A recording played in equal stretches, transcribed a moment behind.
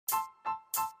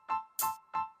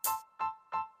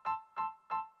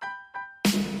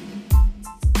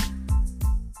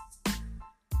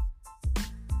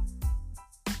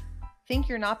Think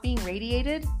you're not being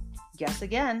radiated? Guess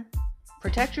again.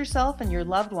 Protect yourself and your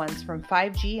loved ones from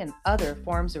 5G and other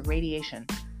forms of radiation.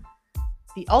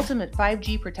 The ultimate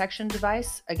 5G protection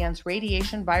device against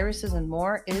radiation, viruses, and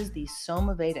more is the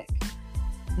Somavedic.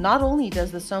 Not only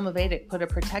does the Somavedic put a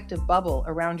protective bubble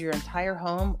around your entire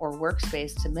home or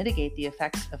workspace to mitigate the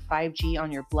effects of 5G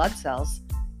on your blood cells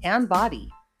and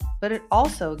body, but it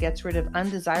also gets rid of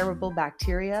undesirable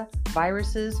bacteria,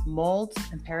 viruses, molds,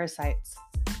 and parasites.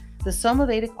 The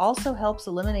Somavedic also helps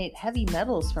eliminate heavy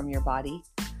metals from your body.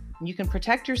 You can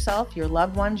protect yourself, your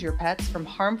loved ones, your pets from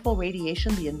harmful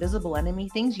radiation, the invisible enemy,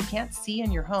 things you can't see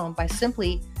in your home by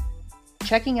simply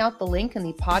checking out the link in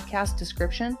the podcast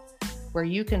description where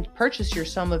you can purchase your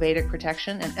Somavedic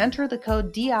protection and enter the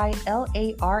code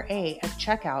DILARA at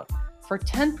checkout for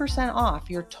 10% off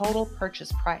your total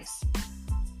purchase price.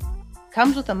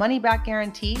 Comes with a money-back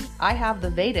guarantee. I have the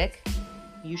Vedic.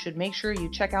 You should make sure you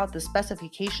check out the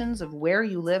specifications of where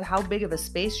you live, how big of a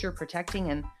space you're protecting,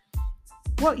 and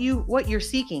what you're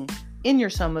seeking in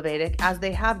your Somavedic, as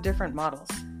they have different models.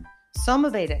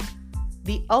 Somavedic,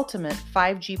 the ultimate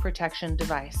 5G protection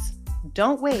device.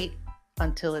 Don't wait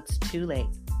until it's too late.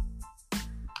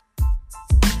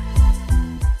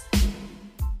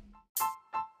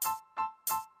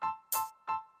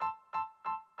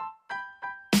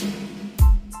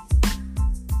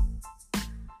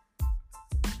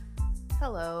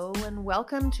 Hello, and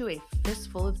welcome to A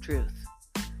Fistful of Truth.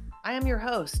 I am your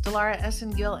host, Delara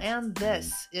Essengill, and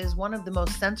this is one of the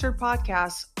most censored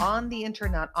podcasts on the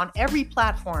internet, on every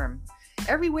platform.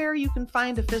 Everywhere you can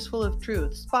find A Fistful of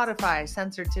Truth. Spotify,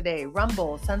 censored today.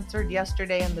 Rumble, censored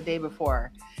yesterday and the day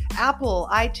before. Apple,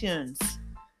 iTunes.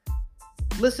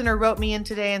 Listener wrote me in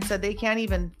today and said they can't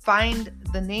even find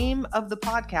the name of the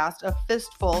podcast, A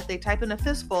Fistful. They type in A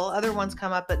Fistful, other ones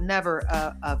come up, but never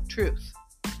of truth,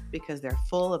 because they're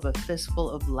full of a fistful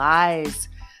of lies.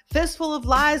 Fistful of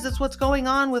lies, that's what's going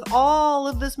on with all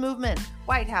of this movement.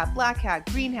 White hat, black hat,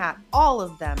 green hat, all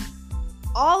of them.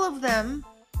 All of them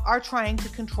are trying to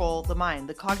control the mind,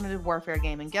 the cognitive warfare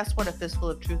game. And guess what A Fistful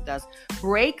of Truth does?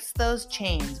 Breaks those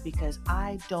chains, because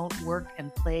I don't work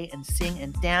and play and sing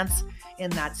and dance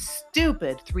in that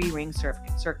stupid three-ring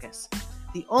circus.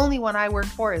 The only one I work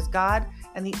for is God,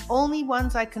 and the only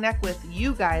ones I connect with,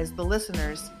 you guys, the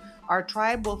listeners. Our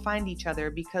tribe will find each other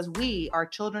because we are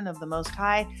children of the Most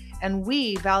High, and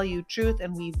we value truth,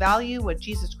 and we value what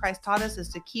Jesus Christ taught us is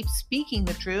to keep speaking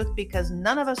the truth, because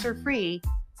none of us are free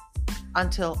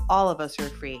until all of us are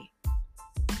free.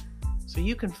 So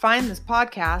you can find this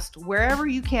podcast wherever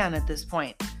you can at this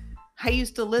point. I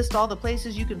used to list all the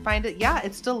places you can find it. Yeah,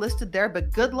 it's still listed there,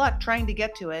 but good luck trying to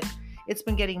get to it. It's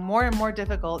been getting more and more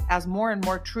difficult as more and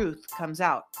more truth comes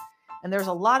out. And there's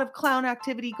a lot of clown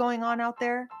activity going on out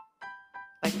there.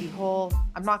 Like the whole,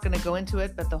 I'm not going to go into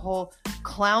it, but the whole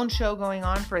clown show going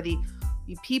on for the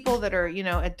people that are,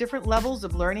 at different levels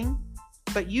of learning.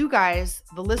 But you guys,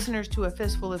 the listeners to A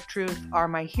Fistful of Truth, are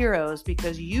my heroes,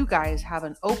 because you guys have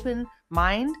an open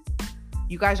mind.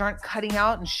 You guys aren't cutting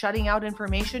out and shutting out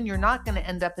information. You're not going to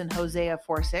end up in Hosea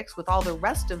 4:6 with all the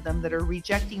rest of them that are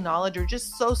rejecting knowledge, or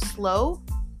just so slow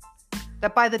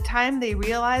that by the time they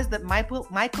realize that Michael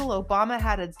Obama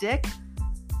had a dick,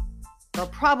 they'll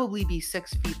probably be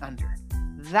 6 feet under.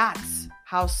 That's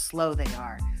how slow they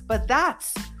are. But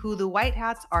that's who the white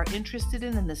hats are interested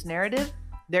in this narrative.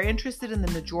 They're interested in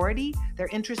the majority. They're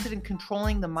interested in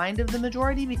controlling the mind of the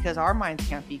majority, because our minds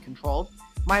can't be controlled.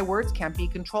 My words can't be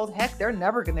controlled. Heck, they're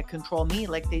never going to control me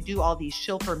like they do all these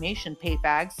shillformation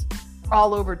payfags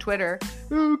all over Twitter.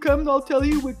 Oh, come, I'll tell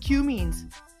you what Q means.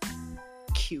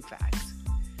 Q fags.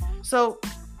 So,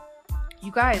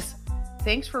 you guys,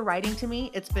 thanks for writing to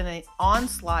me. It's been an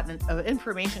onslaught of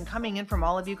information coming in from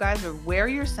all of you guys of where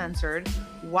you're censored,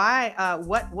 why,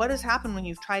 what has happened when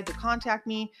you've tried to contact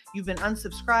me. You've been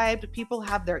unsubscribed. People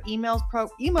have their email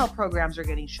programs are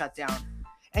getting shut down,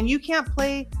 and you can't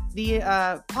play the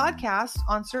podcast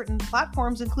on certain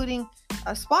platforms, including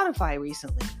Spotify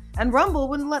recently. And Rumble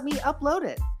wouldn't let me upload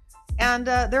it, and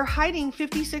they're hiding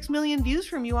 56 million views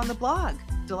from you on the blog.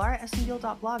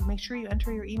 DelaraEssengill.blog. Make sure you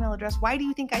enter your email address. Why do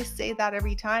you think I say that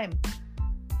every time?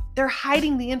 They're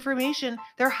hiding the information.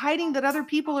 They're hiding that other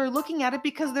people are looking at it,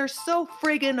 because they're so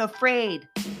friggin' afraid.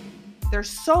 They're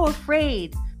so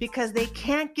afraid because they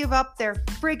can't give up their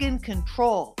friggin'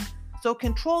 control. So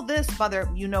control this, mother,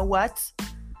 you-know-what?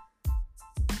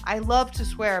 I love to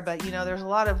swear, but, there's a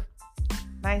lot of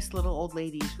nice little old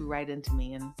ladies who write into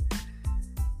me, and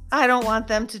I don't want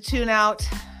them to tune out.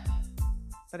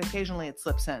 But occasionally it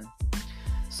slips in.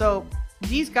 So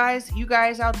these guys, you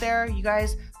guys out there,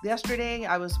 yesterday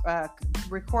I was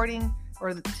recording,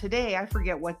 or today, I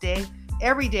forget what day,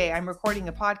 every day I'm recording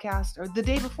a podcast, or the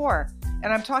day before,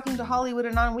 and I'm talking to Hollywood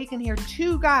Anon, we can hear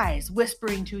two guys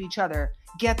whispering to each other,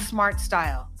 get smart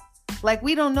style. Like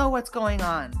we don't know what's going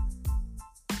on.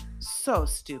 So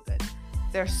stupid.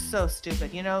 They're so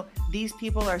stupid. You know, these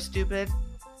people are stupid.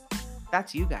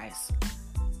 That's you guys.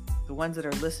 The ones that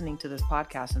are listening to this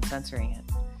podcast and censoring it.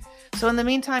 So in the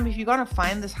meantime, if you're going to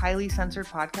find this highly censored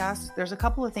podcast, there's a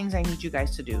couple of things I need you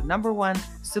guys to do. Number one,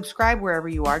 subscribe wherever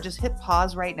you are. Just hit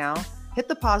pause right now. Hit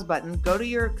the pause button. Go to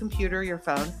your computer, your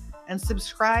phone, and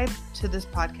subscribe to this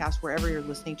podcast wherever you're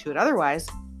listening to it. Otherwise,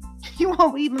 you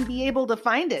won't even be able to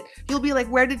find it. You'll be like,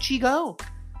 where did she go?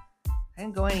 I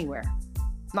didn't go anywhere.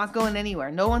 Not going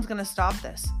anywhere. No one's going to stop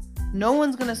this. No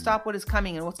one's going to stop what is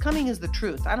coming. And what's coming is the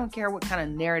truth. I don't care what kind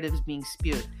of narrative is being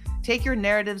spewed. Take your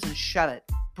narratives and shove it.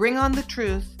 Bring on the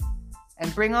truth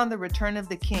and bring on the return of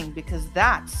the king, because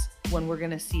that's when we're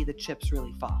going to see the chips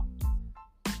really fall.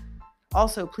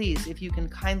 Also, please, if you can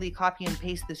kindly copy and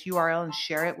paste this URL and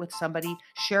share it with somebody,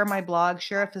 share my blog,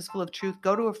 share a Fistful of Truth,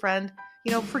 go to a friend,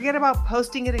 forget about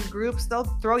posting it in groups. They'll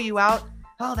throw you out.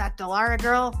 Oh, that Delara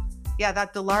girl. Yeah,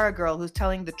 that Delara girl who's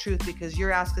telling the truth because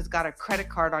your ass has got a credit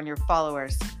card on your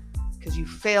followers because you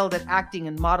failed at acting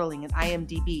and modeling at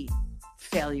IMDb.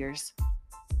 Failures.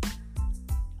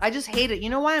 I just hate it. You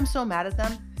know why I'm so mad at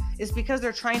them? It's because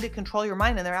they're trying to control your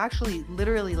mind, and they're actually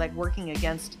literally like working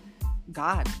against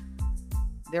God.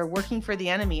 They're working for the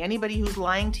enemy. Anybody who's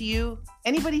lying to you,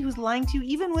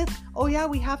 even with, oh yeah,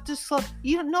 we have to slow,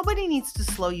 nobody needs to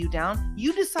slow you down.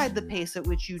 You decide the pace at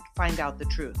which you find out the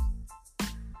truth.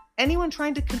 Anyone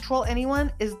trying to control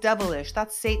anyone is devilish.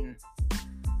 That's Satan.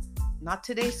 Not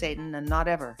today, Satan, and not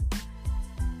ever.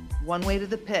 One way to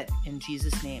the pit in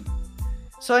Jesus' name.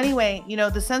 So anyway,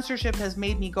 the censorship has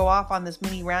made me go off on this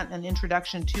mini rant and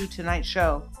introduction to tonight's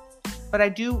show. But I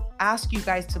do ask you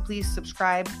guys to please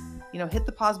subscribe, hit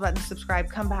the pause button, subscribe,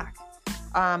 come back.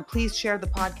 Please share the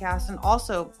podcast. And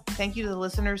also thank you to the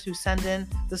listeners who send in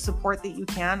the support that you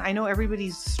can. I know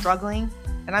everybody's struggling,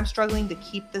 and I'm struggling to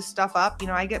keep this stuff up.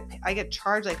 I get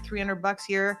charged like $300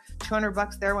 here,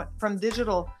 $200 there from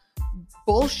digital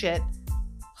bullshit,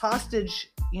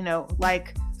 hostage,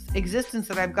 like existence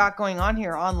that I've got going on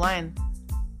here online,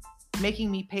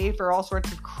 making me pay for all sorts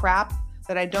of crap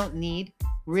that I don't need,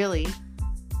 really,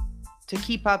 to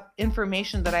keep up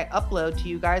information that I upload to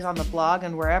you guys on the blog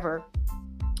and wherever.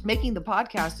 Making the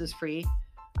podcast is free.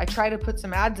 I try to put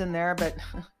some ads in there, but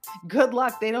good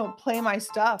luck. They don't play my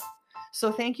stuff.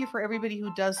 So thank you for everybody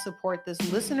who does support this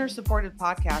listener-supported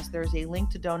podcast. There's a link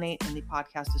to donate in the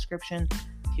podcast description.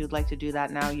 If you would like to do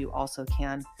that now, you also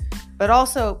can. But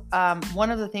also, one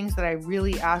of the things that I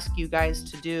really ask you guys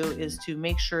to do is to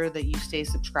make sure that you stay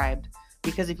subscribed.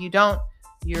 Because if you don't,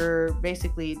 you're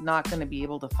basically not going to be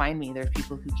able to find me. There's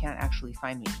people who can't actually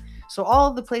find me. So all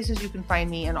of the places you can find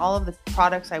me and all of the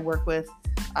products I work with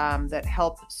that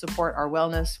help support our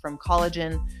wellness, from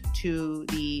collagen to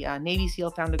the Navy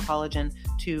SEAL founded collagen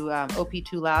to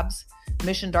OP2 Labs,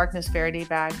 Mission Darkness Faraday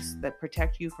bags that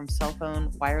protect you from cell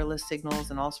phone wireless signals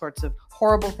and all sorts of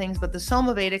horrible things. But the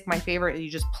Somavedic, my favorite, you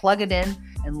just plug it in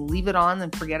and leave it on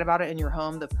and forget about it in your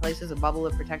home. The places a bubble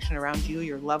of protection around you,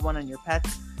 your loved one, and your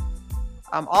pets.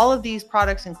 All of these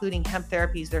products, including hemp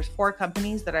therapies, there's 4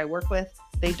 companies that I work with.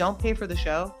 They don't pay for the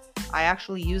show. I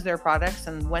actually use their products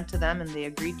and went to them, and they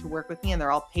agreed to work with me. And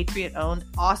they're all Patriot-owned,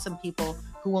 awesome people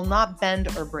who will not bend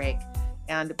or break.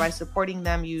 And by supporting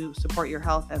them, you support your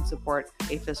health and support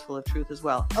a Fistful of Truth as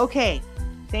well. Okay,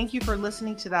 thank you for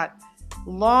listening to that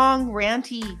long,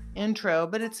 ranty intro,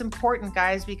 but it's important,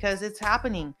 guys, because it's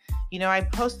happening. I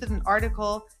posted an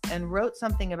article and wrote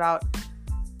something about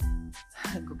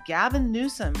Gavin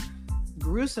Newsom,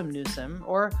 Gruesome Newsom,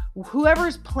 or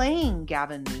whoever's playing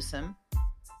Gavin Newsom,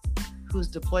 who's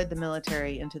deployed the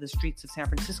military into the streets of San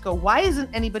Francisco. Why isn't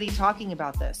anybody talking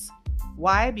about this?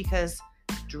 Why? Because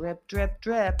drip, drip,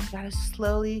 drip. You gotta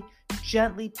slowly,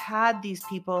 gently pad these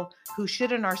people who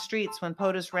shit in our streets when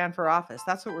POTUS ran for office.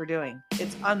 That's what we're doing.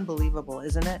 It's unbelievable,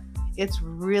 isn't it? It's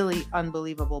really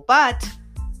unbelievable. But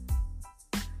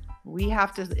we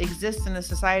have to exist in a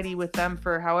society with them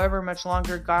for however much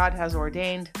longer God has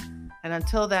ordained. And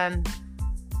until then,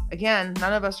 again,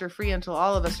 none of us are free until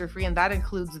all of us are free. And that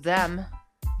includes them,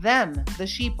 the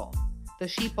sheeple. The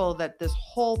sheeple that this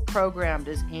whole program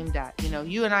is aimed at.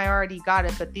 You and I already got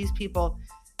it, but these people,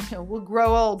 will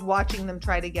grow old watching them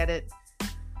try to get it.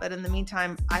 But in the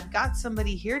meantime, I've got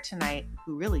somebody here tonight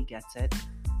who really gets it.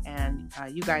 And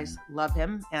you guys love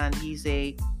him. And he's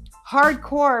a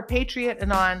hardcore Patriot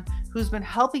Anon who's been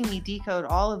helping me decode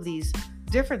all of these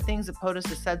different things that POTUS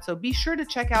has said. So be sure to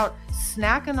check out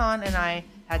Snack Anon, and I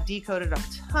had decoded a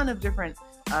ton of different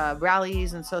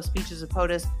rallies and so speeches of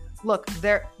POTUS. Look,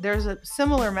 there's a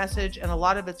similar message, and a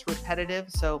lot of it's repetitive.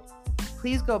 So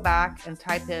please go back and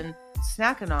type in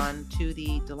Anon to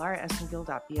the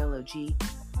DolaraEssengill.blog,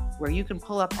 where you can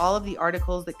pull up all of the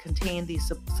articles that contain the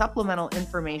supplemental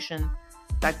information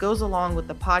that goes along with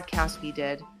the podcast we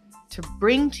did to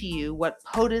bring to you what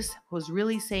POTUS was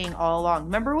really saying all along.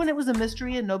 Remember when it was a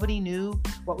mystery and nobody knew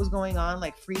what was going on,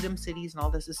 like freedom cities and all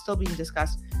this is still being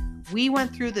discussed? We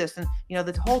went through this, and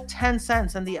the whole 10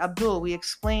 cents and the Abdul, we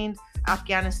explained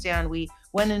Afghanistan, we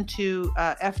went into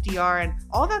FDR, and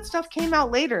all that stuff came out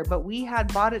later, but we had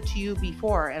brought it to you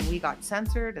before, and we got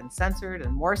censored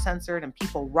and more censored, and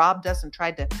people robbed us and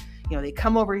tried to, they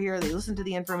come over here, they listen to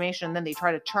the information, then they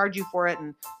try to charge you for it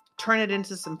and turn it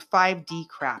into some 5D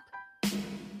crap.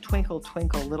 Twinkle,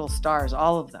 twinkle, little stars,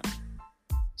 all of them.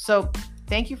 So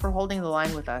thank you for holding the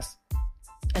line with us.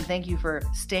 And thank you for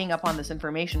staying up on this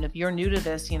information. If you're new to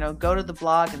this, go to the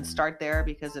blog and start there,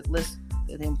 because it lists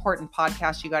the important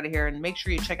podcasts you got to hear. And make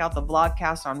sure you check out the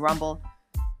vlogcast on Rumble.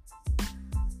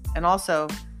 And also,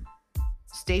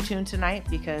 stay tuned tonight,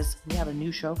 because we have a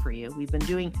new show for you. We've been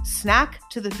doing Snack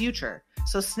to the Future.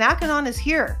 So Anon is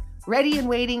here, ready and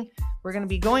waiting. We're going to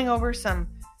be going over some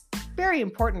very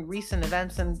important recent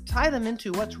events and tie them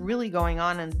into what's really going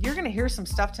on. And you're going to hear some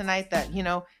stuff tonight that,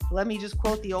 let me just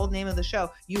quote the old name of the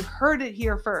show. You heard it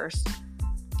here first.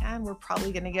 And we're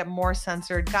probably going to get more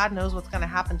censored. God knows what's going to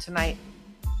happen tonight.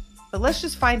 But let's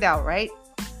just find out, right?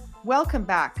 Welcome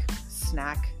back,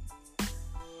 Snack.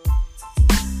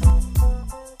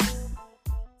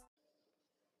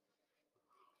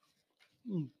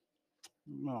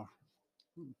 Oh,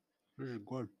 this is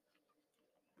good.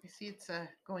 I see it's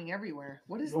going everywhere.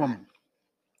 What is that?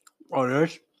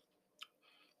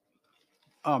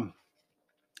 Oh,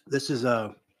 this is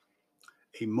a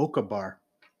mocha bar.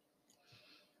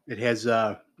 It has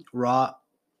it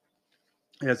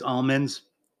has almonds,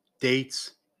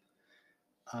 dates,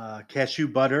 cashew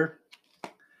butter,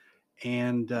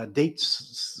 and date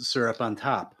syrup on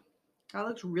top. That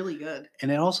looks really good. And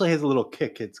it also has a little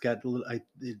kick. It's got a little. I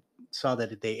saw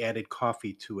that they added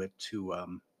coffee to it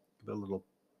to give a little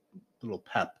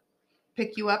pep.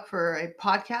 Pick you up for a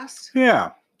podcast?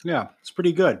 Yeah, it's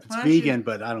pretty good. It's vegan,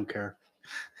 but I don't care.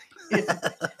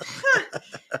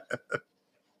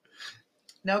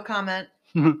 No comment.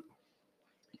 I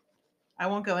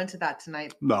won't go into that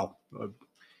tonight. No.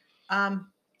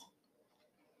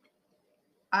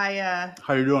 How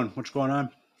you doing? What's going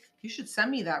on? You should send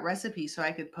me that recipe so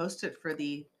I could post it for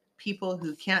the people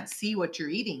who can't see what you're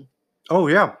eating. Oh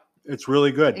yeah, it's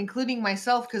really good. Including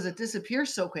myself, because it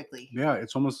disappears so quickly. Yeah,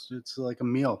 it's like a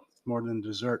meal. It's more than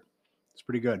dessert. It's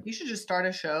pretty good. You should just start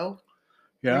a show.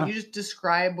 Yeah. Where you just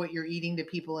describe what you're eating to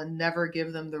people and never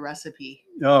give them the recipe.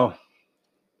 Oh.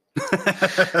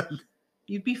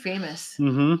 You'd be famous.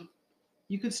 Mm-hmm.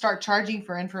 You could start charging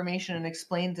for information and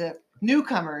explain to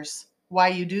newcomers why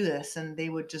you do this, and they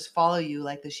would just follow you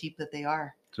like the sheep that they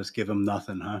are. Just give them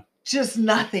nothing, huh? Just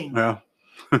nothing. Yeah.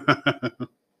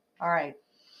 All right.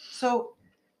 So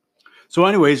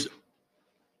anyways,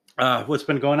 what's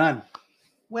been going on?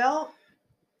 Well,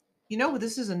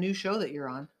 this is a new show that you're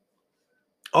on.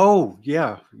 Oh,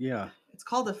 yeah. It's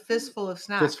called A Fistful of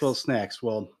Snacks. Fistful of Snacks.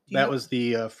 Well, that was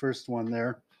the first one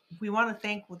there. We want to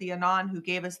thank the Anon who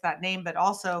gave us that name, but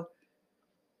also,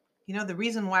 the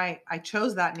reason why I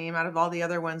chose that name out of all the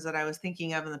other ones that I was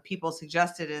thinking of and the people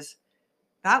suggested is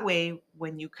that way,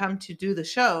 when you come to do the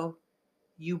show,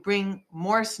 you bring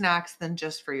more snacks than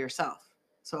just for yourself.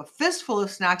 So A Fistful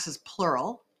of Snacks is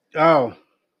plural. Oh.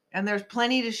 And there's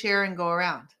plenty to share and go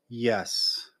around.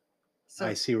 Yes. So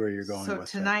I see where you're going with that.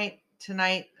 So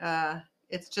tonight,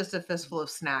 it's just a fistful of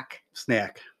snack.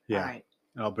 Snack. Yeah. All right.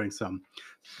 I'll bring some.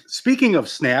 Speaking of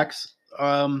snacks,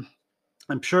 I'm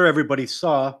sure everybody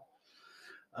saw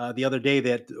the other day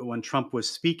that when Trump was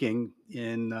speaking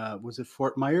in, was it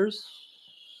Fort Myers?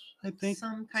 I think.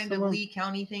 Some kind of Lee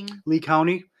County thing. Lee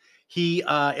County. He,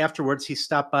 afterwards, he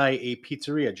stopped by a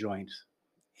pizzeria joint,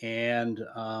 and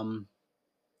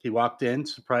he walked in,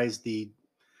 surprised the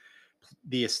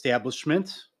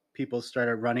establishment. People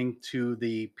started running to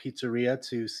the pizzeria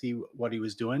to see what he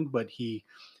was doing, but he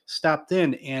stopped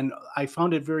in, and I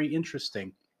found it very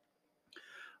interesting.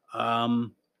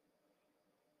 When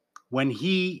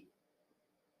he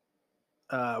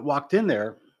walked in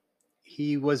there,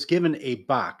 he was given a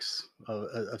box,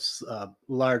 a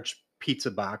large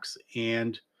pizza box,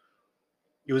 and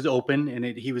it was open, and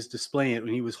he was displaying it,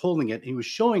 and he was holding it, and he was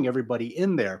showing everybody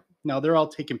in there. Now they're all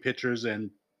taking pictures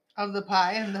and of the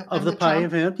pie and the pie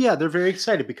of him. Yeah, they're very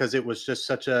excited because it was just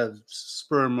such a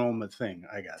spur moment thing,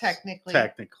 I guess. Technically.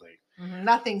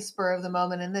 Nothing spur of the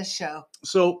moment in this show.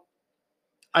 So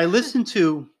I listened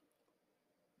to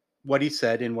what he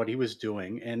said and what he was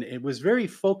doing, and it was very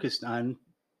focused on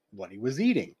what he was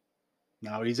eating.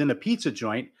 Now he's in a pizza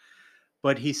joint,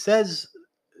 but he says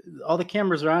all the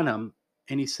cameras are on him,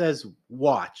 and he says,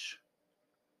 "Watch."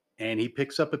 And he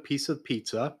picks up a piece of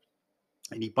pizza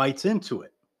and he bites into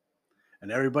it,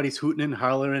 and everybody's hooting and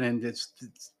hollering, and it's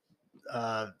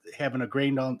having a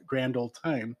grand old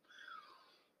time.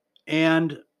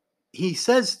 And he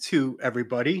says to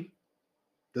everybody,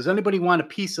 "Does anybody want a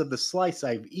piece of the slice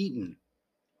I've eaten?"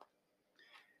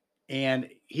 And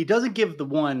he doesn't give the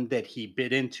one that he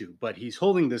bit into, but he's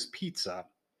holding this pizza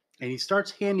and he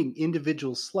starts handing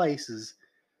individual slices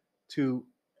to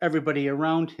everybody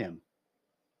around him.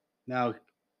 Now,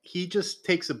 he just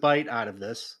takes a bite out of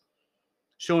this,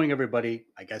 showing everybody,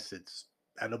 I guess it's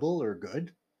edible or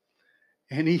good.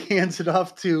 And he hands it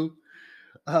off to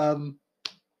um,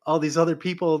 all these other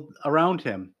people around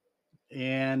him.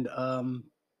 And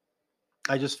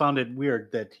I just found it weird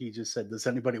that he just said, "Does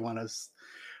anybody want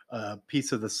a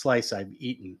piece of the slice I've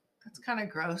eaten?" That's kind of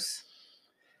gross.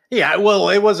 Yeah, well,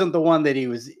 it wasn't the one that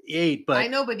he ate, but I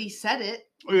know, but he said it.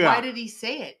 Yeah. Why did he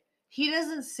say it? He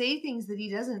doesn't say things that he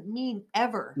doesn't mean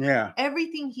ever. Yeah.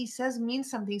 Everything he says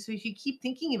means something. So if you keep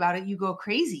thinking about it, you go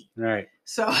crazy. Right.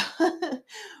 So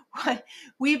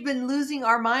we've been losing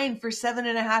our mind for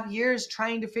 7.5 years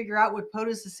trying to figure out what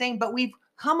POTUS is saying, but we've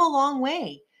come a long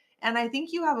way. And I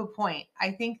think you have a point.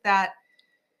 I think that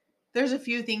there's a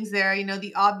few things there.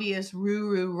 The obvious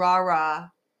roo-roo, rah-rah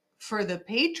for the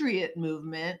Patriot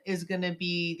movement is going to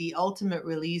be the ultimate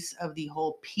release of the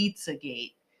whole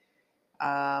Pizzagate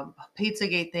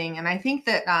thing. And I think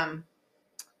that,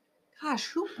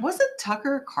 who wasn't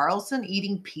Tucker Carlson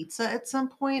eating pizza at some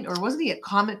point, or wasn't he at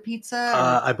Comet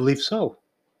Pizza? I believe so.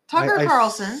 Tucker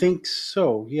Carlson, I think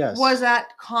so. Yes, was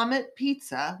at Comet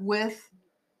Pizza with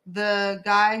the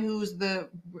guy who's the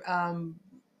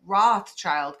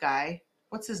Rothschild guy.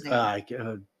 What's his name?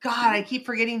 God, I keep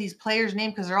forgetting these players'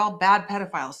 names because they're all bad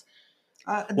pedophiles.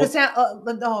 Not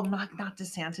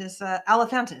DeSantis.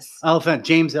 Elephantis.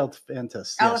 James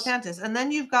Elephantis. Yes. Elephantis. And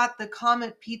then you've got the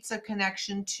Comet Pizza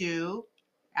connection to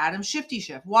Adam Shifty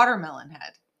Schiff, Watermelon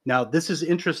Head. Now, this is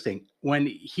interesting. When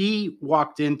he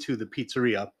walked into the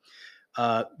pizzeria,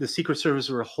 the Secret Service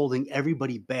were holding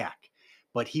everybody back.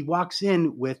 But he walks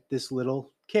in with this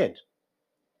little kid.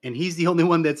 And he's the only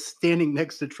one that's standing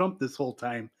next to Trump this whole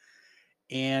time.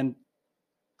 And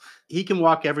he can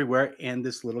walk everywhere. And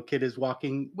this little kid is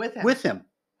walking with him.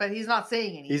 But he's not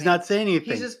saying anything. He's not saying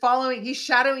anything. He's just following. He's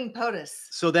shadowing POTUS.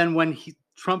 So then when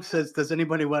Trump says, "Does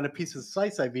anybody want a piece of the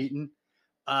slice I've eaten?"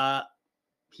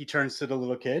 He turns to the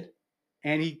little kid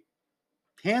and he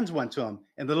hands one to him.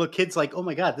 And the little kid's like, "Oh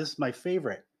my God, this is my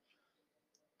favorite."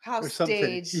 How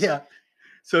staged. Yeah.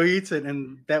 So he eats it,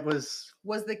 and that was...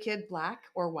 Was the kid black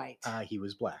or white? He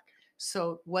was black.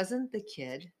 So wasn't the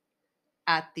kid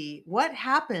at what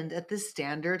happened at the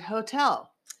Standard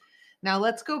Hotel? Now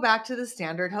let's go back to the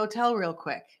Standard Hotel real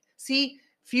quick. See,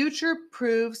 future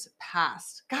proves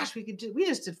past. Gosh, we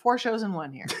just did 4 shows in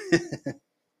one here.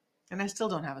 And I still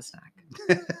don't have a snack.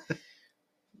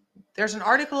 There's an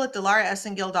article at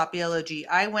delaraessengill.blog.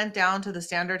 I went down to the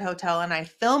Standard Hotel and I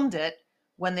filmed it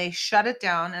when they shut it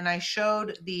down, and I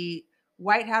showed the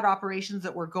white hat operations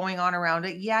that were going on around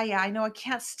it. Yeah, I know I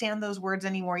can't stand those words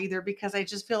anymore either because I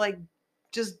just feel like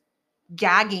just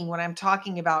gagging when I'm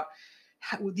talking about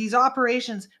these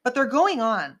operations, but they're going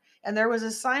on. And there was a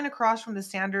sign across from the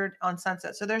Standard on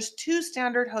Sunset. So there's 2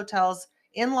 Standard hotels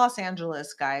in Los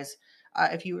Angeles, guys.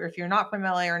 If you're not from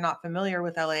LA or not familiar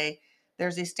with LA,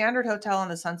 there's a Standard Hotel on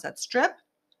the Sunset Strip.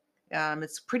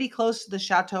 It's pretty close to the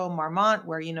Chateau Marmont,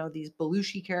 where these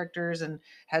Belushi characters and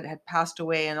had passed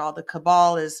away, and all the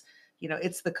cabal is,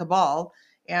 it's the cabal,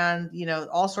 and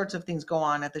all sorts of things go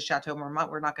on at the Chateau Marmont.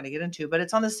 We're not going to get into, but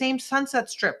it's on the same Sunset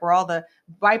Strip where all the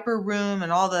Viper Room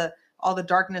and all the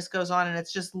darkness goes on, and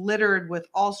it's just littered with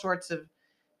all sorts of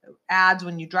ads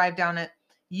when you drive down it.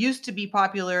 Used to be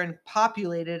popular and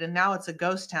populated, and now it's a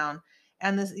ghost town.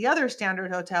 And the other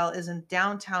Standard Hotel is in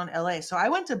downtown LA. So I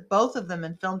went to both of them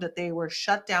and filmed it. They were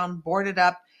shut down, boarded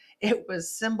up. It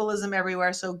was symbolism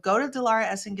everywhere. So go to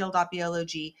delaraessengill.blog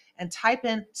and type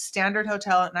in Standard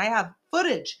Hotel. And I have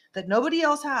footage that nobody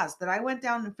else has that I went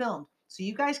down and filmed. So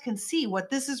you guys can see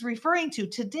what this is referring to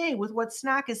today with what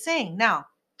Snack is saying. Now,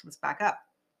 let's back up.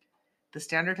 The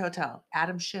Standard Hotel.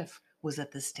 Adam Schiff was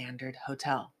at the Standard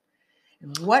Hotel.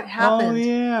 And what happened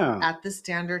at the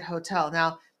Standard Hotel?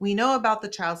 Now, we know about the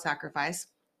child sacrifice.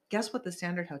 Guess what the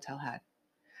Standard Hotel had?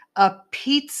 A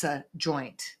pizza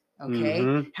joint, okay?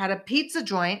 Mm-hmm. Had a pizza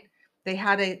joint. They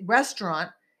had a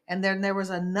restaurant, And then there was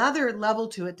another level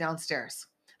to it downstairs.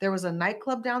 There was a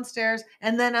nightclub downstairs.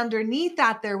 And then underneath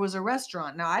that, there was a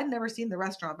restaurant. Now, I'd never seen the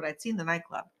restaurant, but I'd seen the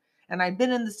nightclub. And I'd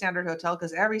been in the Standard Hotel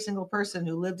because every single person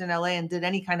who lived in LA and did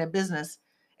any kind of business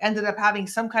ended up having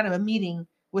some kind of a meeting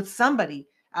with somebody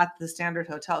at the Standard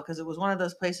Hotel, because it was one of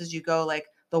those places you go, like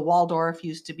the Waldorf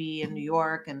used to be in New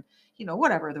York, and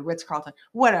whatever, the Ritz-Carlton,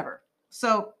 whatever.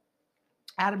 So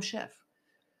Adam Schiff,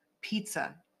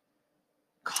 pizza,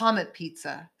 Comet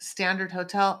Pizza, Standard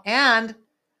Hotel, and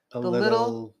A the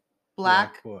little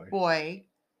black boy. boy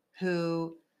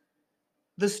who,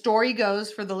 the story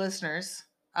goes for the listeners,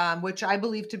 which I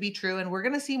believe to be true, and we're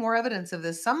going to see more evidence of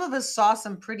this. Some of us saw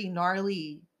some pretty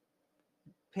gnarly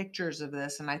pictures of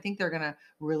this, and I think they're going to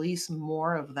release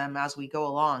more of them as we go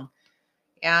along.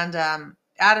 And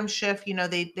Adam Schiff,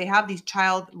 they have these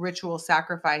child ritual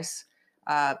sacrifice,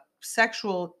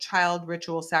 sexual child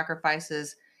ritual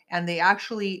sacrifices, and they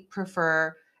actually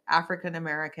prefer African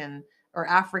American or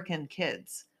African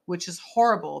kids, which is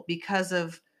horrible because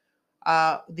of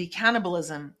the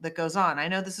cannibalism that goes on. I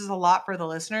know this is a lot for the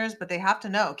listeners, but they have to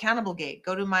know. Cannibalgate.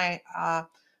 Go to my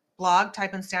blog,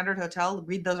 type in Standard Hotel,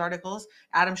 read those articles.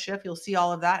 Adam Schiff, you'll see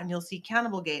all of that, and you'll see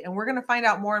Cannibalgate. And we're going to find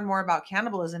out more and more about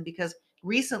cannibalism because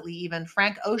recently, even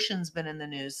Frank Ocean's been in the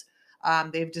news.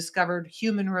 They've discovered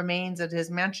human remains at his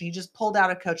mansion. He just pulled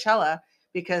out of Coachella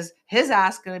because his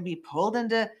ass going to be pulled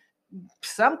into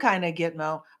some kind of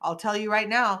gitmo. I'll tell you right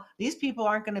now, these people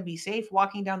aren't going to be safe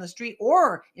walking down the street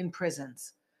or in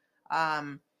prisons.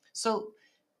 Okay,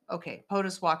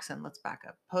 POTUS walks in. Let's back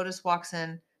up. POTUS walks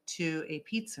in to a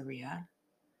pizzeria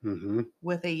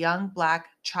with a young black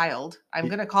child. I'm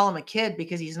going to call him a kid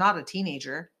because he's not a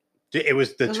teenager. It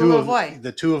was the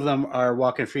two of them are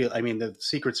walking free. I mean, the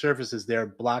Secret Service is there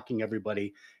blocking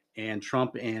everybody, and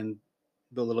Trump and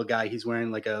the little guy, he's wearing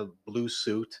like a blue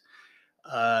suit,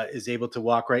 is able to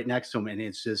walk right next to him, and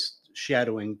it's just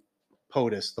shadowing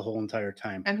POTUS the whole entire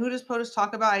time. And who does POTUS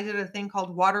talk about? I did a thing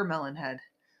called Watermelon Head.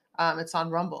 It's on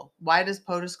Rumble. Why does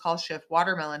POTUS call Schiff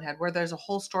Watermelon Head? Where there's a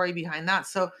whole story behind that.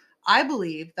 So I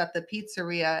believe that the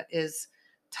pizzeria is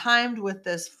timed with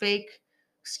this fake,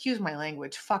 excuse my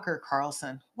language, fucker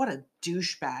Carlson. What a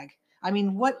douchebag. I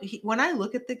mean, when I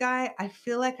look at the guy, I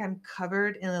feel like I'm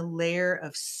covered in a layer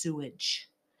of sewage.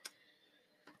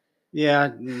 Yeah,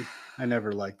 I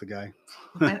never liked the guy.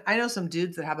 I know some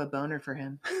dudes that have a boner for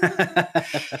him.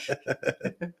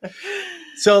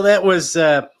 So that was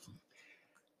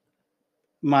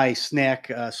my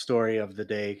snack story of the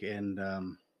day.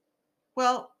 And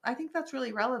well, I think that's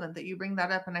really relevant that you bring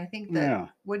that up. And I think that,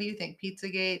 what do you think?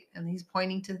 Pizzagate, and he's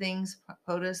pointing to things,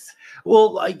 POTUS?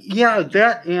 Well,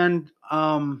 that, and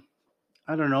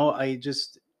I don't know.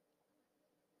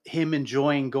 Him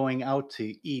enjoying going out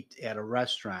to eat at a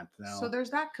restaurant now. So there's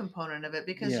that component of it,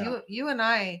 because you and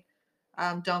I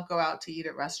don't go out to eat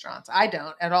at restaurants. I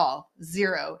don't at all.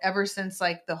 Zero. Ever since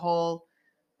like the whole,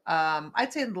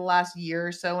 I'd say the last year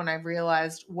or so, when I've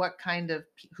realized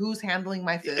who's handling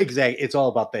my food. Exactly. It's all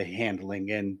about the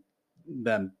handling and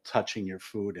them touching your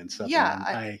food and stuff.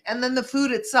 Yeah. And then the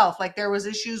food itself, like there was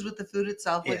issues with the food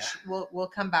itself, which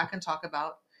we'll come back and talk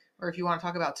about, or if you want to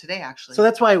talk about today, actually. So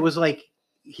that's why it was like,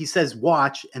 he says,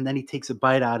 watch, and then he takes a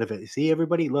bite out of it. See,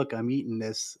 everybody, look, I'm eating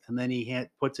this. And then he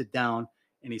puts it down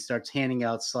and he starts handing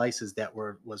out slices that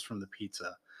was from the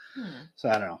pizza. So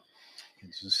I don't know.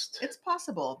 It's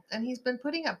possible. And he's been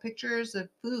putting up pictures of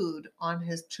food on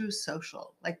his Truth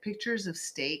Social, like pictures of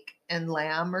steak and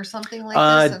lamb or something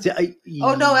like this.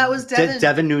 No, that was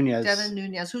Devin Nunes. Devin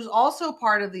Nunes, who's also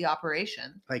part of the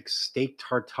operation. Like steak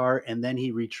tartare, and then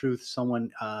he retruthed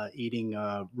someone eating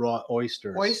raw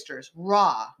oysters. Oysters,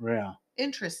 raw. Yeah.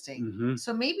 Interesting.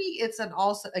 So maybe it's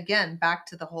also, again, back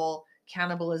to the whole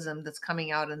cannibalism that's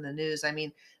coming out in the news. I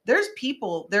mean, there's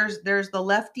the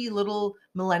lefty little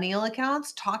millennial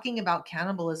accounts talking about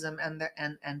cannibalism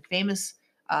and famous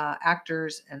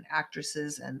actors and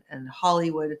actresses and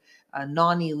Hollywood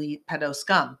non-elite pedo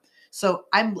scum. So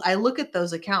I look at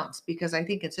those accounts because I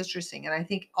think it's interesting, and I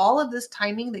think all of this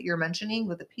timing that you're mentioning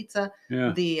with the pizza,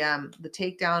 the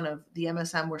takedown of the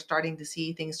MSM, we're starting to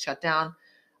see things shut down.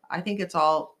 I think it's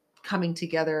all coming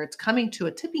together. It's coming to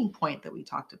a tipping point that we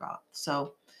talked about.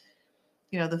 So,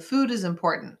 the food is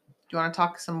important. Do you want to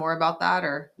talk some more about that,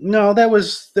 or? No, that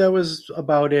was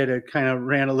about it. It kind of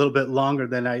ran a little bit longer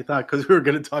than I thought because we were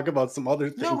going to talk about some other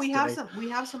things. No, we have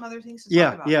some other things to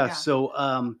talk about. Yeah. So,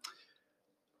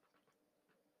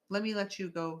 let me let you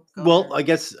go. Well, there. I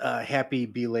guess happy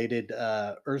belated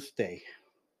Earth Day.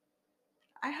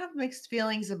 I have mixed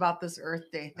feelings about this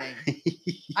Earth Day thing.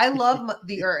 I love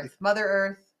the Earth, Mother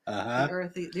Earth,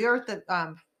 the Earth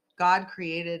that God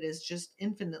created is just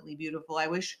infinitely beautiful. I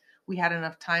wish we had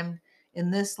enough time in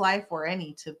this life or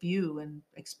any to view and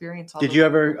experience all. Did you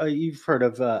ever? You've heard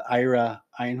of Ira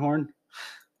Einhorn?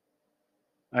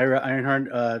 Ira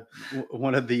Einhorn,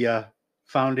 one of the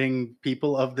founding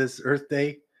people of this Earth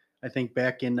Day. I think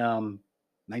back in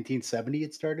 1970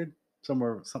 it started, something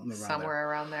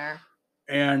around there.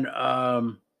 And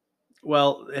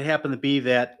well, it happened to be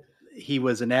that he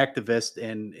was an activist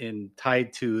and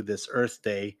tied to this Earth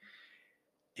Day,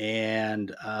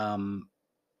 and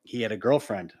he had a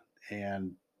girlfriend,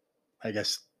 and I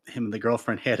guess him and the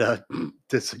girlfriend had a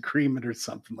disagreement or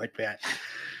something like that.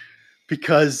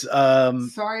 Because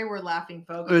sorry, we're laughing,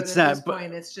 folks. It's but at not, this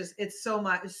point, it's just so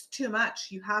much. It's too much.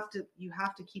 You have to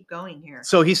keep going here.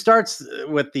 So he starts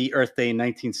with the Earth Day in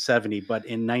 1970, but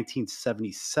in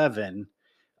 1977,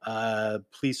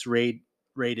 police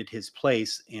raided his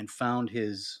place and found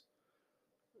his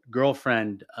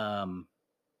girlfriend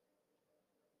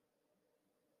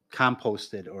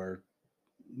composted or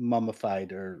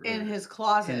mummified or in his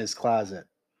closet.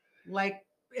 Like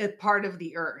part of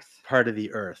the earth. Part of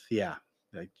the earth, yeah.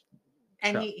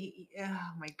 And he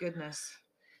oh my goodness.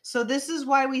 So this is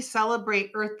why we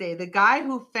celebrate Earth Day. The guy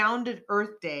who founded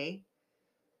Earth Day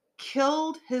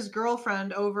killed his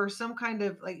girlfriend over some kind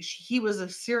of, like, he was a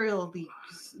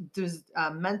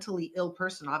mentally ill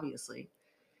person, obviously.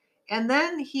 And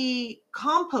then he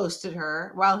composted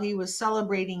her while he was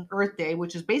celebrating Earth Day,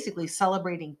 which is basically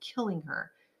celebrating killing her.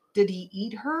 Did he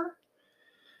eat her?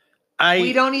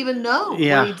 We don't even know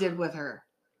what he did with her.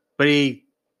 But he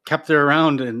kept her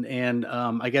around, and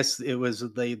I guess it was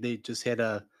they just had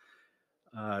a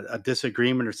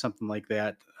disagreement or something like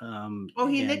that.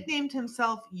 He nicknamed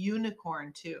himself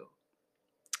Unicorn too,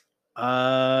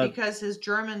 because his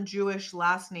German Jewish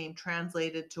last name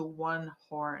translated to one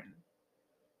horn.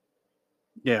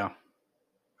 Yeah,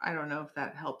 I don't know if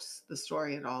that helps the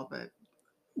story at all, but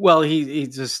well, he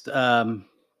just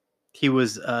he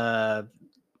was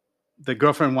the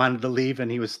girlfriend wanted to leave, and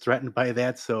he was threatened by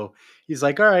that. So he's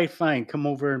like, all right, fine, come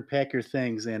over and pack your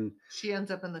things. And she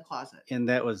ends up in the closet. And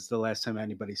that was the last time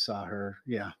anybody saw her.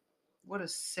 Yeah. What a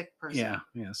sick person.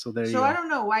 Yeah. So there you go. So I don't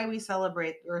know why we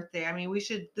celebrate Earth Day. I mean,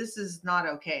 this is not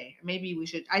okay. Maybe we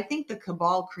should. I think the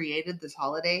cabal created this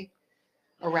holiday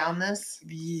around this.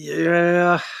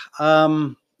 Yeah.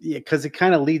 Because it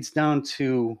kind of leads down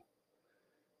to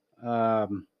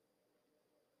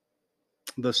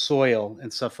the soil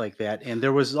and stuff like that. And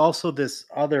there was also this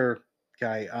other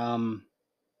guy,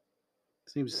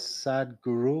 his name's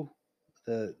Sadhguru.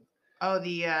 The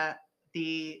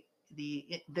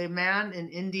man in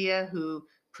India who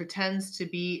pretends to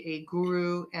be a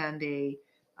guru and a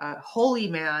holy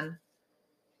man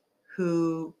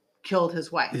who killed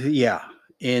his wife. Yeah.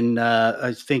 And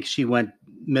I think she went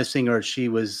missing, or she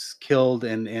was killed,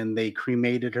 and they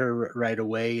cremated her right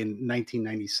away in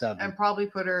 1997. And probably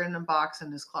put her in a box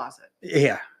in his closet.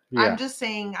 Yeah. I'm just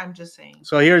saying.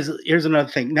 So here's another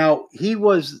thing. Now, he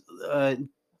was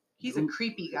he's a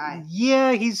creepy guy.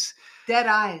 Yeah, he's dead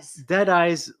eyes.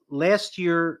 Last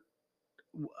year,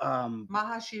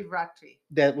 Mahashivratri.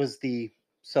 That was the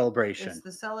celebration. It's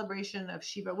the celebration of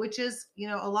Shiva, which is,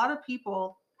 a lot of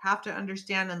people have to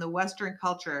understand in the Western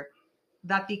culture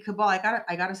that the cabal, I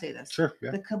gotta say this. Sure.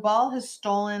 Yeah. The cabal has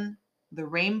stolen the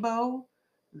rainbow,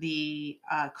 the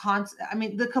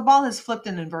cabal has flipped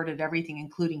and inverted everything,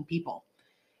 including people.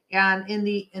 And in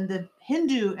the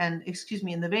Hindu and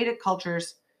in the Vedic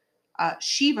cultures,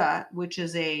 Shiva, which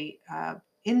is a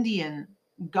Indian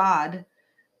god,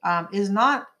 is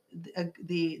not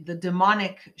the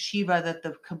demonic Shiva that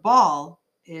the cabal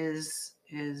is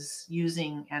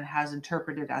using and has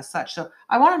interpreted as such. So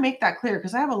I want to make that clear,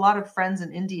 because I have a lot of friends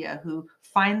in India who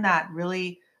find that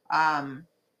really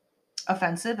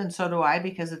offensive, and so do I,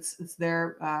 because it's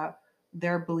their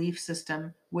belief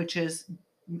system, which is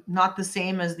not the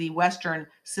same as the Western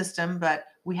system. But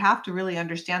we have to really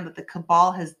understand that the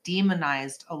cabal has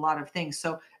demonized a lot of things.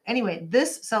 So anyway,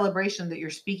 this celebration that you're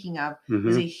speaking of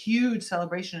is a huge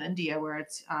celebration in India, where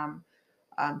it's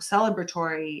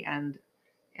celebratory, and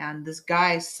this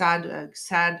guy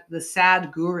the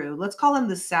sad guru. Let's call him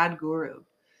the sad guru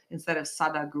instead of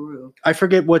Sadhguru. I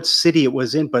forget what city it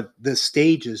was in, but the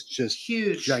stage is just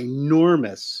huge,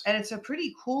 ginormous, and it's a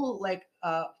pretty cool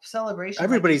celebration.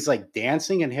 Everybody's like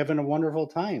dancing and having a wonderful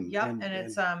time. Yep, and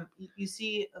it's you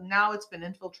see now it's been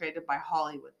infiltrated by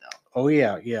Hollywood though. Oh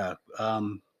yeah.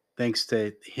 Thanks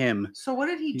to him. So what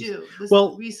did he do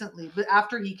recently? But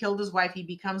after he killed his wife, he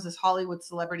becomes this Hollywood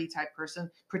celebrity type person,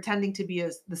 pretending to be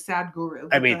the sad guru.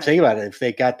 I mean, think about it. If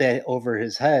they got that over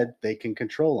his head, they can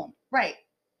control him. Right.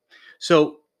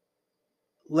 So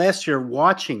last year,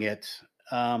 watching it,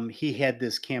 he had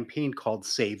this campaign called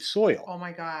Save Soil. Oh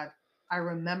my God. I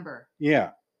remember.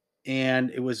 Yeah.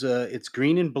 And it's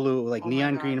green and blue, like Oh my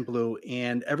neon green God. and blue.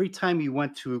 And every time you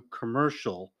went to a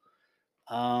commercial,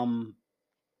 um,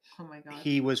 Oh my God.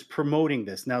 he was promoting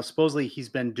this. Now, supposedly he's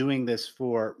been doing this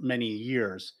for many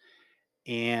years.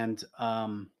 And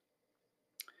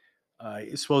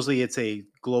supposedly it's a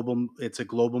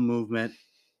global movement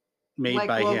made Like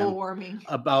by global him warming.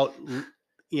 about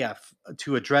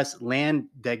to address land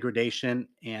degradation,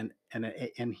 and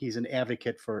he's an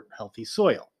advocate for healthy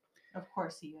soil, Of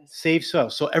course he is. safe soil.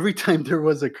 So every time there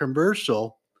was a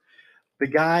commercial, the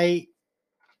guy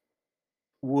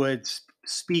would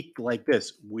speak like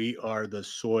this: "We are the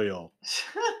soil,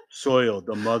 soil,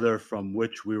 the mother from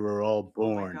which we were all Oh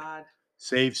my born. God.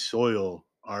 Save soil,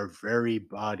 our very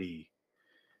body.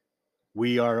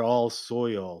 We are all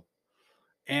soil."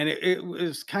 And it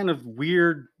was kind of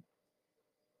weird.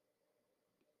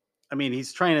 I mean,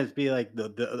 he's trying to be like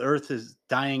the earth is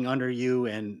dying under you,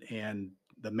 and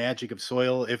the magic of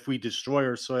soil. If we destroy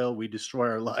our soil, we destroy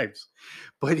our lives.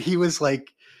 But he was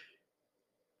like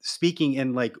speaking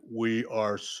in like, we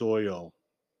are soil.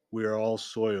 We are all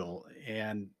soil.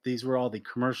 And these were all the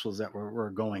commercials that were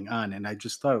going on. And I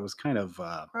just thought it was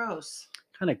Gross.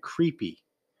 kind of creepy.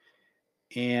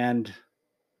 And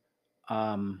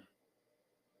um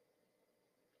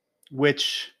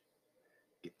which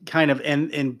kind of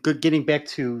getting back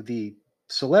to the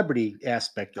celebrity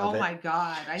aspect of Oh it. my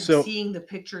God. I'm So seeing the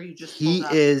picture you just pulled he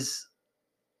up. is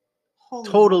Holy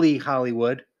totally moly.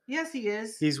 Hollywood. Yes, he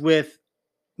is. He's with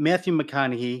Matthew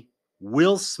McConaughey,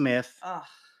 Will Smith, Ugh,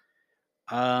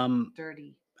 um,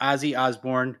 dirty. Ozzy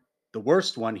Osbourne. The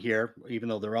worst one here, even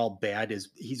though they're all bad, is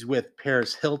he's with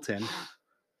Paris Hilton,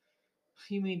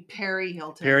 You mean Perry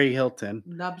Hilton? Perry Hilton,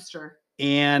 Nubster.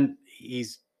 and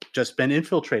he's just been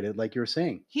infiltrated, like you were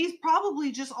saying. He's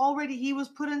probably just already, he was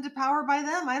put into power by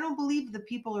them. I don't believe the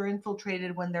people are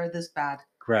infiltrated when they're this bad.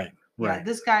 Right, Yeah, right.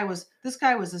 this guy was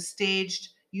a staged,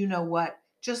 you know what?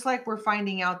 Just like we're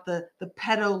finding out the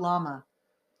pedo llama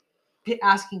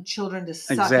asking children to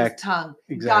suck his tongue.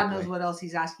 And God knows Exactly. what else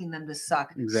he's asking them to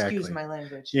suck. Excuse Exactly. my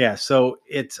language. Yeah, so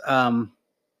it's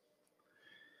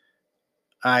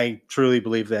I truly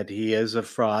believe that he is a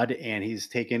fraud, and he's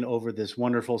taken over this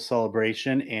wonderful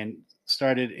celebration and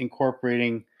started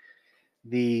incorporating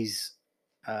these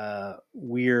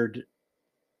weird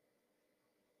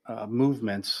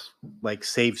movements like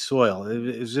Save Soil.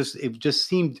 It just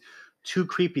seemed too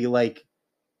creepy. Like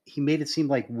he made it seem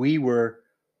like we were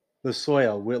the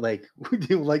soil. We're like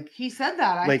like He said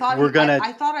that. we're gonna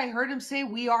I thought I heard him say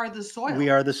we are the soil. we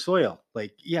are the soil.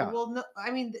 Like, yeah. Well, no,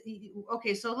 I mean,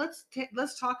 okay. So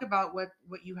let's talk about what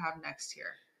you have next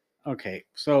here. Okay,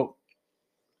 so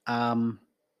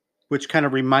which kind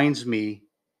of reminds me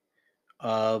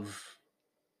of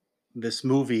this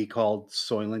movie called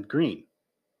Soylent Green.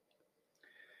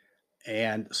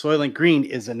 And Soylent Green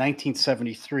is a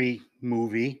 1973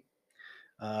 movie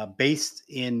based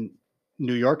in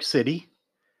New York City,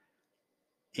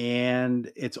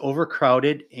 and it's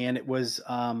overcrowded. And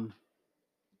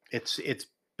it's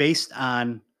based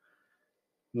on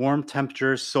warm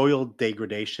temperatures, soil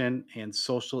degradation, and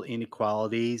social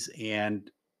inequalities.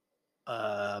 And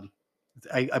uh,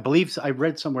 I believe I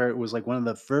read somewhere it was like one of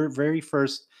the very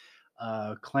first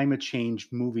climate change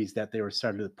movies that they were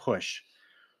starting to push.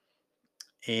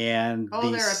 And Oh,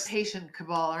 they're a patient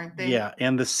cabal, aren't they? yeah,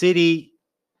 and the city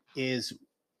is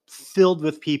filled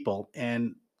with people,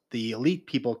 and the elite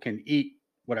people can eat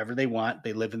whatever they want.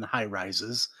 They live in the high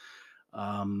rises.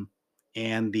 Um,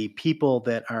 and the people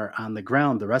that are on the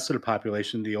ground, the rest of the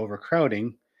population, the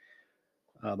overcrowding,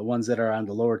 the ones that are on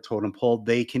the lower totem pole,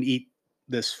 they can eat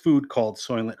this food called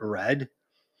Soylent Red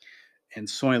and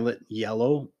Soylent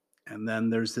Yellow. And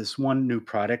then there's this one new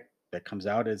product that comes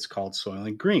out. It's called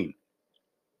Soylent Green.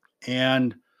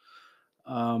 And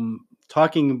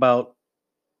talking about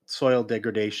soil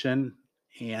degradation,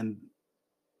 and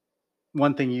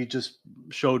one thing you just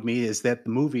showed me is that the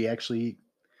movie actually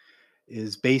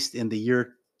is based in the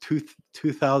year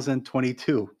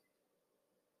 2022.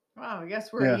 Wow, I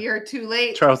guess we're Yeah. a year too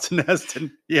late. Charlton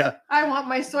Heston. Yeah. I want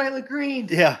my Soylent Green.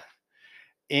 Yeah.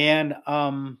 And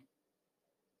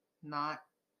Not.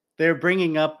 they're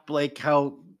bringing up like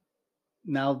how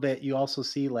now that you also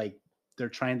see like they're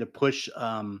trying to push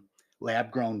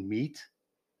lab grown meat.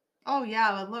 Oh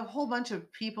yeah, a whole bunch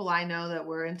of people I know that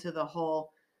were into the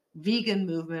whole vegan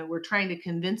movement were trying to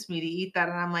convince me to eat that,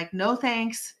 and I'm like, no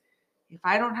thanks. If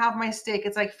I don't have my steak,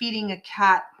 it's like feeding a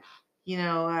cat,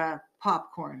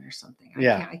 popcorn or something.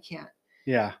 I can't.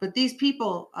 Yeah. But these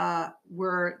people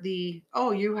were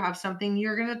you have something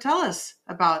you're going to tell us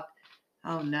about.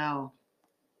 Oh no.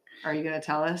 Are you going to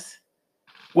tell us?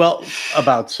 Well,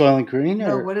 about Soylent Green?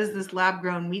 No, Or what is this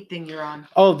lab-grown meat thing you're on?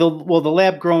 oh, the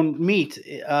lab-grown meat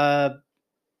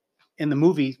in the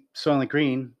movie Soylent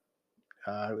Green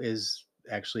is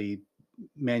actually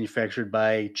manufactured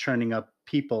by churning up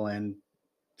people and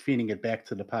feeding it back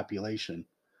to the population.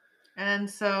 And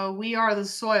so we are the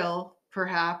soil,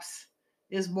 perhaps,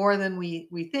 is more than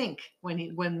we think when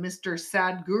Mr.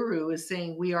 Sad Guru is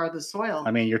saying we are the soil.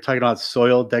 I mean, you're talking about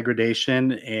soil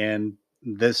degradation, and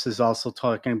this is also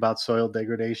talking about soil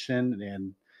degradation,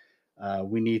 and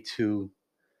we need to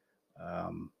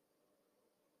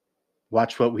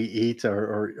watch what we eat,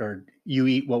 or you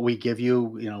eat what we give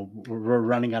you. You know, we're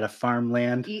running out of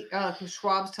farmland. Eat,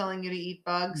 Schwab's telling you to eat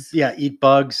bugs. Yeah, eat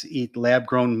bugs, eat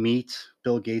lab-grown meat.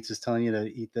 Bill Gates is telling you to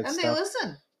eat that and stuff. They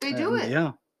listen. They do it.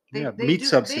 Yeah, They meat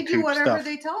substitute They do whatever stuff.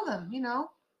 they tell them. You know.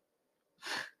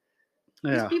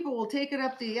 Yeah. These people will take it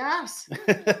up the ass.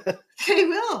 They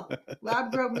will.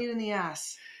 Lab-grown meat in the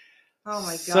ass. Oh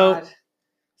my God.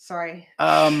 Sorry.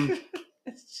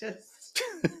 It's just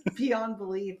beyond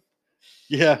belief.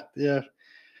 Yeah.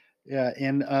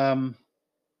 And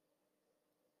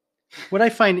what I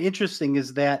find interesting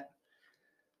is that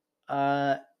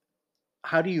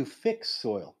how do you fix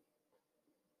soil?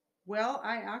 Well,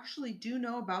 I actually do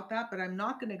know about that, but I'm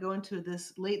not going to go into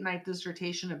this late night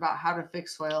dissertation about how to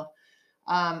fix soil.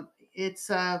 It's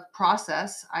a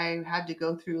process. I had to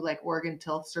go through like Oregon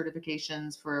Tilth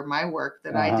certifications for my work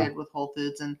that I did with Whole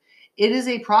Foods, and it is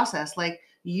a process. Like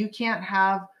you can't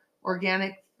have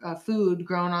organic food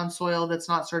grown on soil that's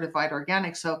not certified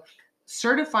organic. So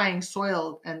certifying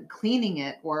soil and cleaning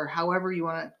it, or however you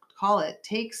want to call it,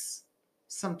 takes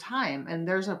some time, and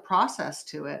there's a process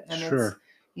to it. And it's,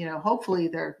 you know, hopefully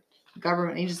their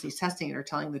government agencies testing it are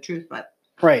telling the truth, but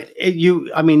right. You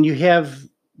have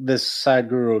this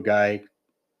Sadhguru guy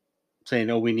saying,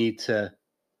 "Oh, we need to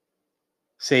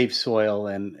save soil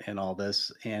and all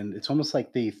this," and it's almost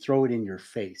like they throw it in your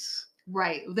face.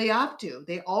 Right. They have to.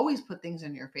 They always put things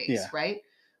in your face, right?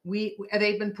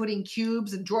 They've been putting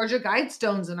cubes and Georgia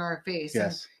Guidestones in our face,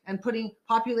 and putting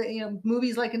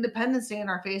movies like Independence Day in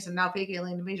our face, and now fake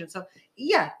alien invasion. So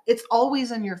yeah, it's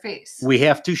always in your face. We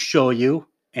have to show you,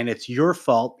 and it's your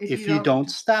fault if you don't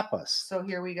stop us. So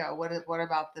here we go. What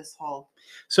about this whole?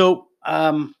 So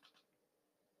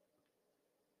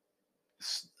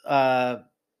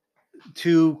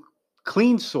to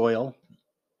clean soil,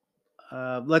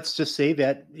 let's just say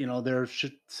that they're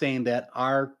saying that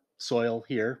our soil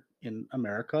here in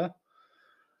America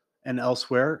and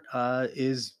elsewhere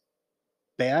is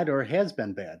bad or has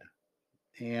been bad,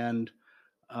 and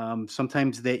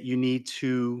sometimes that you need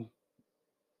to.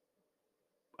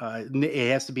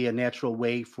 It has to be a natural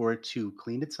way for it to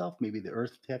clean itself. Maybe the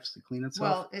earth has to clean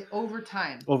itself. Well, over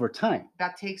time. Over time.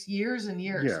 That takes years and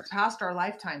years, past our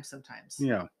lifetime sometimes.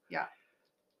 Yeah. Yeah.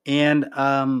 And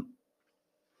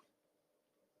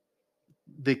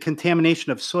the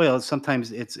contamination of soil,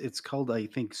 sometimes it's called, I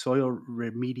think, soil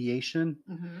remediation,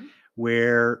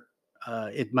 where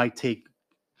it might take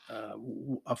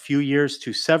a few years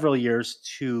to several years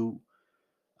to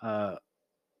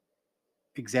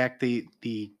exact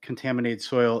the contaminated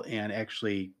soil and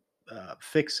actually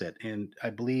fix it. And I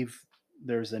believe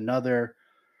there's another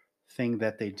thing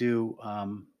that they do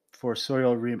for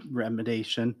soil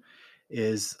remediation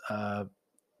is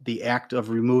the act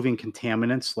of removing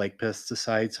contaminants like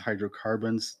pesticides,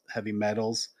 hydrocarbons, heavy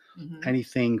metals,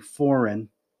 anything foreign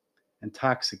and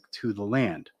toxic to the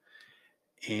land.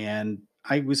 And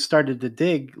I started to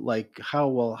dig, like,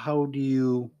 how do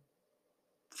you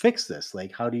fix this?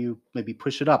 Like, how do you maybe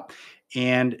push it up?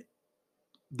 And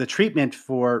the treatment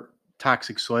for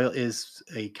toxic soil is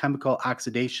a chemical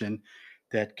oxidation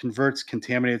that converts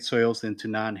contaminated soils into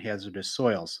non-hazardous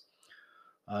soils.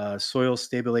 Soil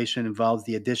stabilization involves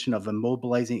the addition of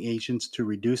immobilizing agents to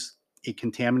reduce a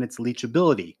contaminant's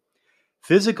leachability.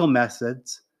 Physical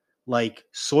methods like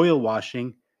soil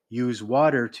washing use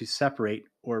water to separate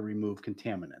or remove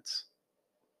contaminants.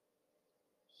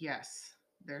 Yes,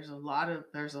 there's a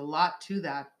lot to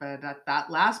that, but that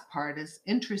last part is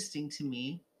interesting to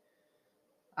me.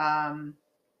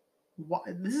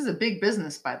 This is a big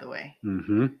business, by the way,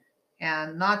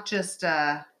 and not just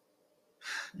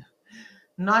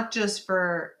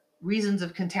for reasons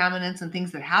of contaminants and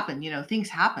things that happen. Things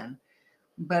happen,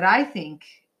 but I think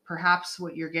perhaps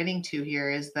what you're getting to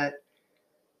here is that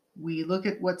we look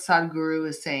at what Sadhguru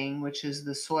is saying, which is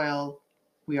the soil.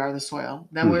 We are the soil.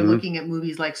 Then we're looking at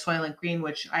movies like Soylent Green,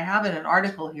 which I have in an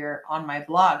article here on my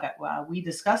blog. We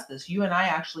discussed this. You and I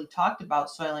actually talked about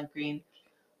Soylent Green.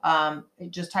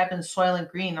 Just type in Soylent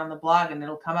Green on the blog and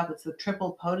it'll come up. It's the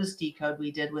triple POTUS decode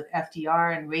we did with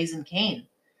FDR and Raising Cane.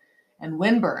 and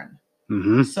windburn.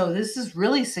 Mm-hmm. So this is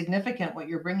really significant. What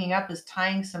you're bringing up is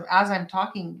tying some, as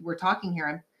we're talking here,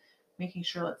 I'm making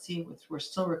sure, let's see, we're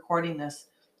still recording this.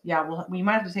 Yeah, we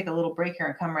might have to take a little break here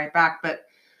and come right back. But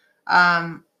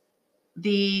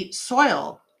the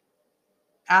soil,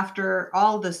 after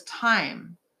all this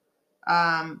time,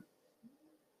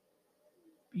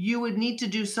 you would need to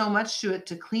do so much to it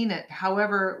to clean it.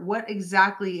 However, what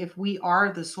exactly, if we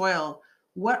are the soil,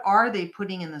 what are they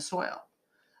putting in the soil?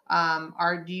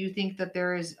 Do you think that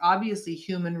there is obviously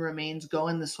human remains go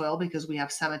in the soil because we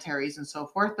have cemeteries and so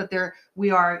forth, but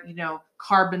we are,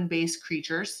 carbon-based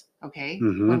creatures. Okay.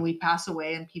 Mm-hmm. When we pass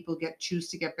away and people choose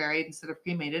to get buried instead of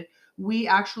cremated, we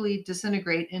actually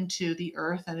disintegrate into the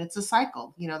earth, and it's a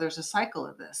cycle. There's a cycle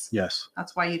of this. Yes.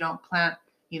 That's why you don't plant,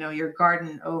 your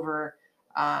garden over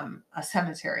a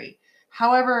cemetery.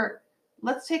 However,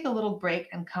 let's take a little break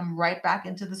and come right back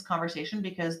into this conversation,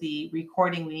 because the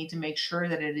recording, we need to make sure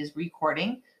that it is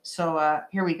recording. So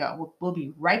here we go. We'll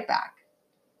be right back.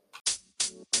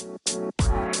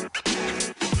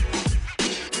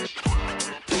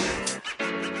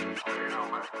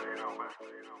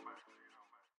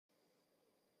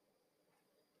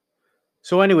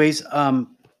 So anyways, I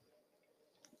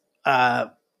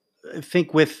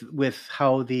think with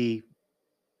how the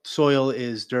soil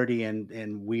is dirty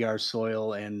and we are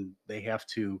soil, and they have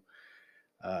to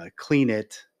clean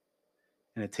it,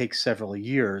 and it takes several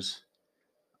years.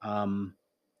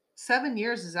 7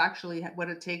 years is actually what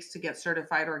it takes to get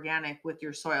certified organic with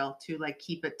your soil, to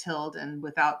keep it tilled and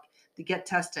to get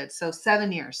tested. So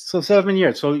 7 years. So 7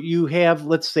 years. So you have,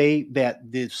 let's say that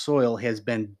the soil has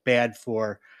been bad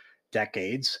for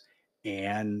decades,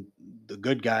 and the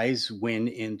good guys win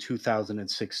in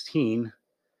 2016,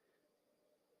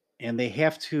 and they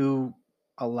have to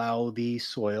allow the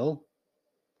soil,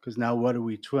 because now what are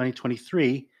we,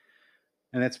 2023,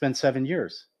 and that's been 7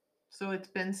 years. So it's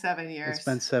been 7 years. It's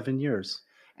been 7 years.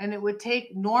 And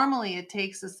normally it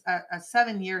takes a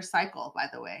 7-year cycle, by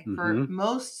the way, for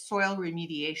most soil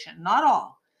remediation. Not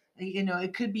all.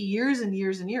 It could be years and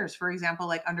years and years. For example,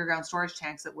 like underground storage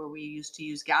tanks where we used to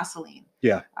use gasoline.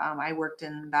 Yeah. I worked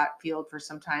in that field for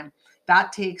some time.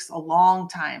 That takes a long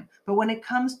time. But when it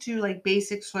comes to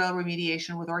basic soil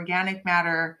remediation with organic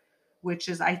matter, which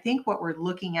is, I think, what we're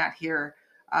looking at here,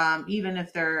 even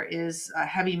if there is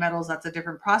heavy metals, that's a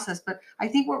different process. But I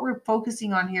think what we're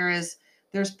focusing on here is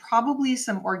there's probably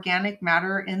some organic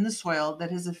matter in the soil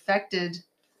that has affected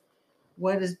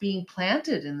what is being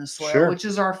planted in the soil, which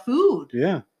is our food.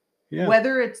 Yeah. Yeah.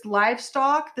 Whether it's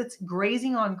livestock that's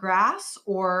grazing on grass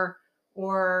or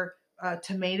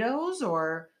tomatoes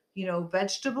or,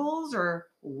 vegetables or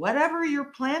whatever you're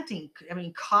planting. I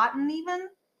mean, cotton even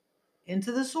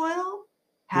into the soil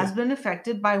has been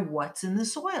affected by what's in the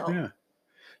soil. Yeah.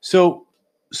 So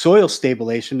soil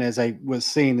stabilization, as I was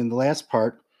saying in the last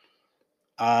part,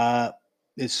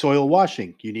 is soil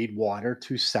washing. You need water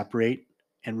to separate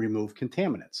and remove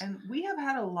contaminants. And we have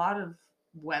had a lot of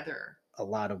weather. A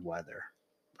lot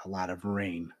of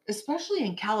rain. Especially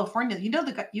in California.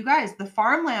 You guys, the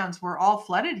farmlands were all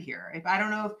flooded here. I don't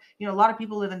know if, a lot of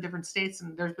people live in different states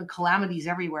and there's been calamities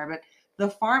everywhere, but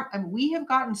we have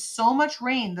gotten so much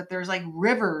rain that there's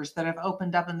rivers that have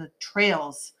opened up in the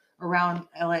trails around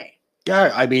LA.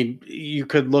 Yeah, I mean, you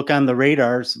could look on the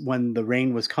radars when the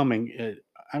rain was coming.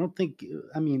 I don't think,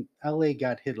 LA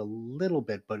got hit a little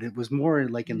bit, but it was more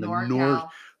in the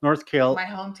North Cal, my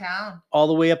hometown, all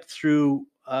the way up through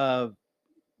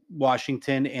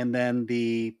Washington, and then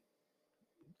the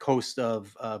coast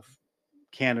of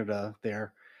Canada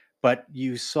there. But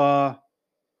you saw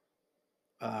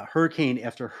hurricane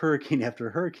after hurricane after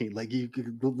hurricane. You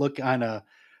could look on a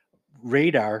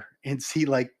radar and see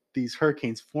these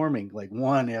hurricanes forming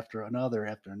one after another,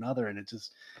 and it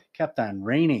just kept on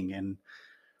raining and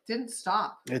didn't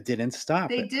stop. It didn't stop.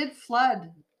 They did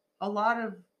flood a lot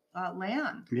of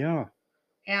land. Yeah.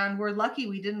 And we're lucky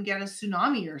we didn't get a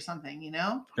tsunami or something,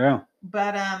 Yeah.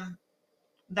 But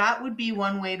that would be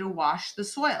one way to wash the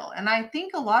soil. And I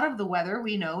think a lot of the weather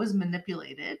we know is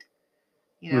manipulated,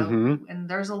 and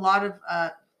there's a lot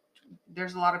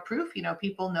of proof.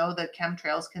 People know that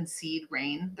chemtrails can seed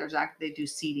rain. They do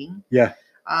seeding. Yeah.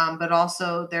 But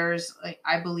also there's,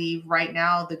 I believe right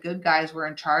now, the good guys were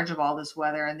in charge of all this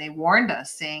weather, and they warned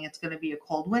us saying it's going to be a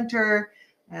cold winter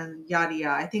and yada,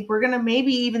 yada. I think we're going to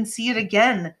maybe even see it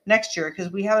again next year,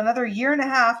 because we have another year and a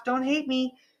half. Don't hate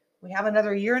me. We have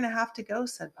another year and a half to go,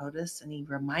 said POTUS. And he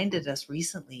reminded us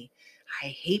recently. I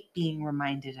hate being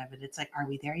reminded of it. It's are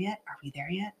we there yet? Are we there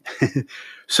yet?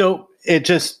 So it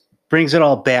just brings it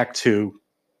all back to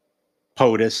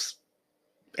POTUS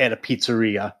at a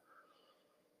pizzeria,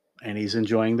 and he's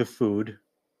enjoying the food.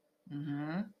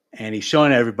 Mm-hmm. And he's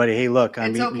showing everybody, hey, look,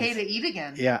 I'm It's eating okay this. to eat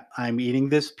again. Yeah, I'm eating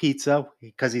this pizza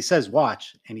because he says,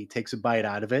 watch, and he takes a bite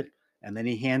out of it. And then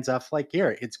he hands off like,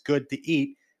 here, it's good to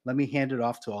eat. Let me hand it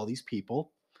off to all these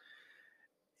people.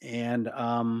 And,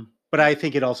 but I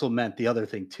think it also meant the other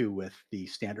thing too with the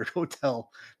Standard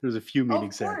Hotel. There's a few Of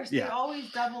meetings there. course, they Yeah.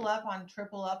 always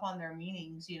triple up on their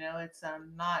meanings. You know, it's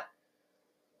not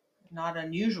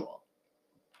unusual.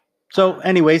 So,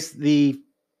 anyways,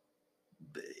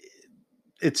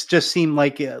 it's just seemed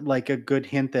like a good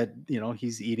hint that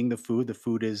he's eating the food. The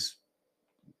food is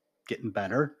getting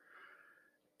better,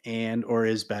 or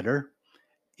is better,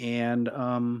 and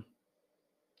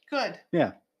Good.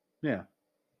 yeah, yeah.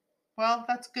 Well,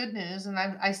 that's good news, and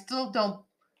I still don't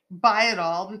buy it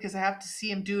all because I have to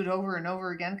see him do it over and over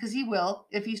again because he will.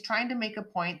 If he's trying to make a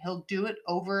point, he'll do it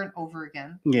over and over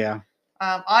again. Yeah.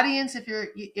 Audience, if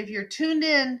you're tuned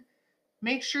in,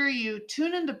 make sure you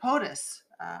tune into POTUS.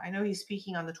 I know he's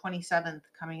speaking on the 27th,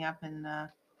 coming up in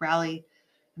Raleigh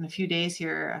in a few days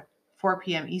here, 4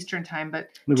 p.m. Eastern time.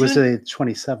 But It was the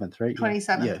 27th, right?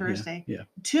 27th, yeah, Thursday. Yeah.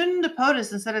 Tune into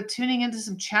POTUS instead of tuning into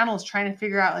some channels trying to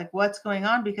figure out like what's going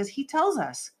on because he tells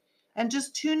us. And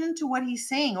just tune into what he's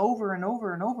saying over and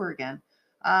over and over again.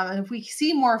 And if we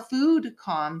see more food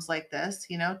comms like this,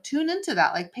 tune into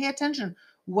that. Like pay attention.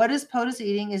 What is POTUS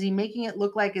eating? Is he making it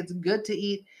look like it's good to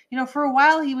eat? For a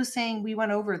while he was saying, we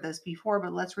went over this before,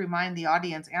 but let's remind the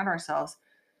audience and ourselves.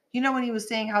 When he was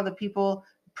saying how the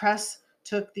press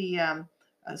took the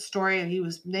story, he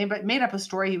was made up a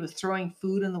story, he was throwing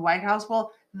food in the White House.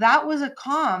 Well, that was a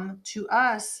calm to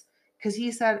us because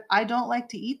he said, I don't like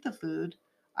to eat the food.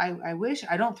 I wish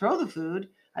I don't throw the food.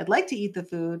 I'd like to eat the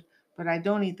food, but I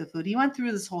don't eat the food. He went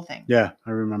through this whole thing. Yeah,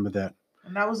 I remember that.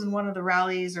 And that was in one of the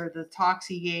rallies or the talks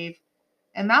he gave.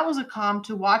 And that was a calm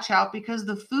to watch out because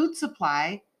the food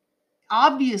supply,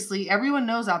 obviously, everyone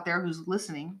knows out there who's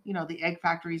listening, the egg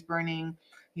factories burning,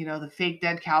 the fake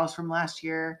dead cows from last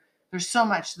year. There's so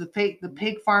much. The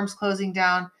pig farms closing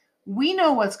down. We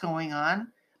know what's going on.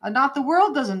 Not the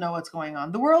world doesn't know what's going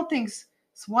on. The world thinks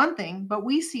it's one thing, but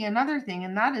we see another thing,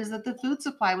 and that is that the food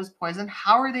supply was poisoned.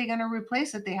 How are they going to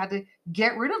replace it? They had to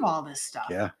get rid of all this stuff.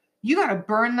 Yeah. You got to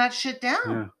burn that shit down.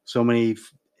 Yeah. So many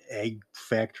egg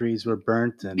factories were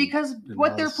burnt because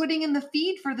what they're putting in the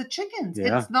feed for the chickens.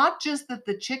 Yeah. It's not just that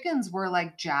the chickens were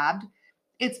like jabbed.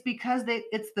 It's because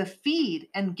it's the feed.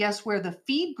 And guess where the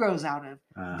feed grows out of?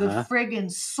 The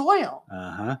friggin' soil.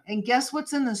 And guess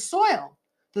what's in the soil?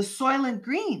 The Soylent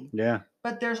Green. Yeah.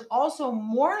 But there's also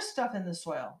more stuff in the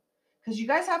soil. Because you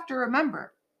guys have to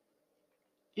remember,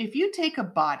 if you take a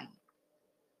body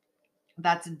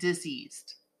that's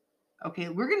diseased, okay,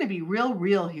 we're going to be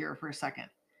real here for a second.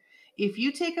 If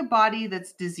you take a body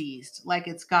that's diseased, like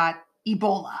it's got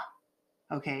Ebola,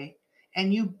 okay,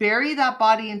 and you bury that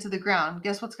body into the ground,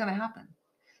 guess what's going to happen?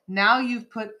 Now you've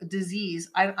put a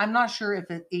disease. I'm not sure if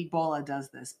Ebola does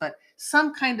this, but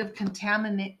some kind of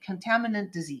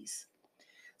contaminant disease.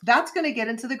 That's going to get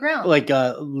into the ground. Like,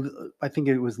 I think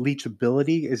it was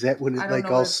leachability. Is that when it like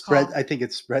all spread? I think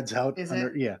it spreads out. Is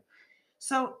it? Yeah.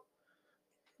 So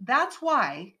that's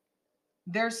why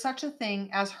there's such a thing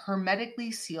as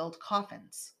hermetically sealed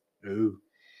coffins. Ooh.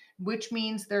 Which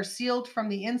means they're sealed from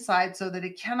the inside so that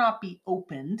it cannot be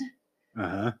opened.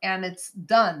 And it's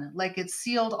done, like it's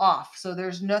sealed off. So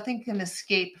there's nothing can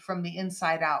escape from the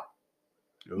inside out.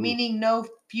 Ooh. Meaning no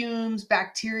fumes,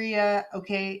 bacteria.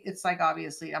 Okay. It's like,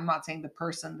 obviously, I'm not saying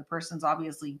the person's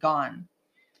obviously gone.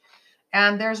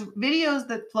 And there's videos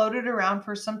that floated around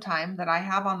for some time that I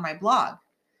have on my blog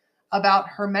about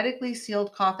hermetically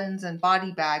sealed coffins and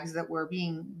body bags that were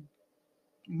being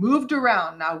moved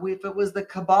around. Now, if it was the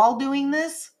cabal doing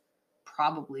this,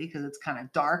 probably because it's kind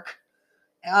of dark.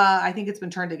 I think it's been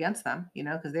turned against them,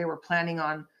 because they were planning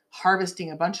on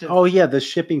harvesting a bunch of. Oh yeah, the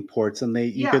shipping ports, and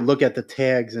you could look at the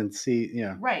tags and see.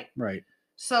 Yeah. Right.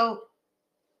 So,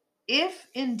 if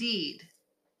indeed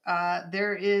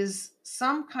there is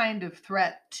some kind of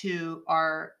threat to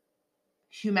our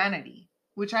humanity,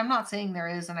 which I'm not saying there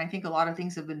is, and I think a lot of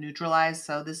things have been neutralized,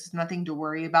 so this is nothing to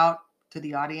worry about to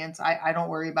the audience. I don't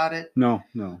worry about it. No.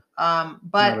 But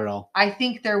not at all. I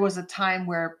think there was a time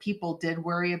where people did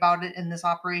worry about it in this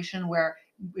operation, where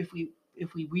if we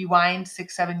rewind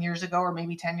 6-7 years ago, or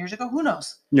maybe 10 years ago, who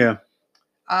knows? Yeah.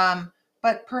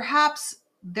 But perhaps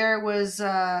there was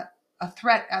a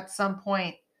threat at some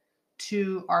point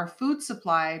to our food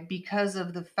supply because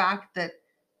of the fact that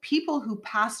people who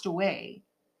passed away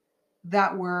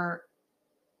that were,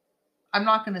 I'm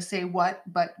not going to say what,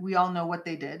 but we all know what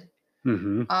they did,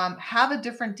 have a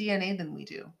different DNA than we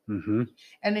do.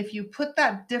 And if you put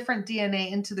that different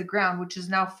DNA into the ground, which is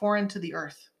now foreign to the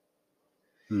earth,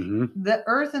 The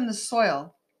earth and the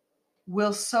soil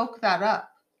will soak that up,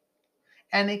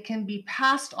 and it can be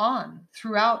passed on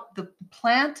throughout the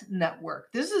plant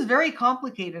network. This is very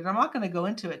complicated. I'm not going to go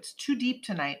into it. It's too deep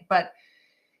tonight, but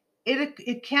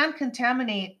it can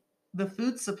contaminate the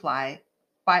food supply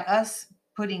by us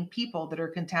putting people that are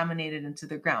contaminated into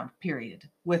the ground, period,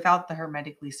 without the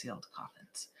hermetically sealed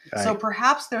coffins. Right. So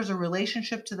perhaps there's a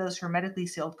relationship to those hermetically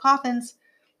sealed coffins.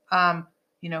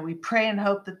 We pray and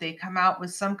hope that they come out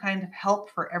with some kind of help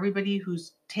for everybody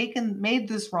who's made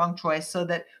this wrong choice so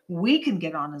that we can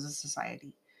get on as a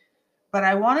society. But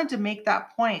I wanted to make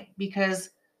that point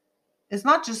because it's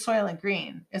not just Soylent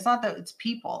Green. It's not that it's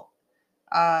people.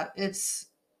 It's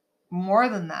more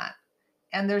than that.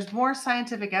 And there's more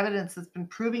scientific evidence that's been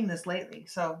proving this lately.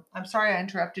 So I'm sorry I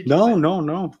interrupted you. No.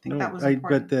 I think that was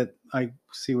important. But that I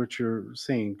see what you're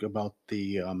saying about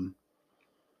the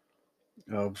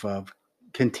of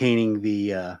containing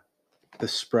the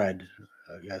spread,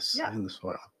 I guess, in the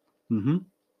soil. Mm-hmm.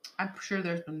 I'm sure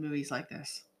there's been movies like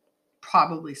this,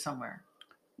 probably somewhere.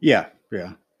 Yeah.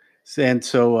 And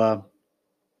so,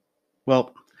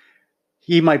 well,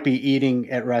 he might be eating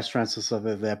at restaurants and stuff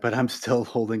like that, but I'm still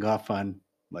holding off on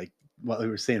like what we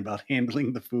were saying about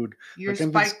handling the food. Your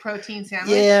like spike protein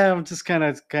sandwich. Yeah, I'm just kind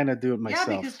of do it myself.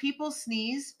 Yeah, because people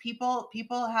sneeze. People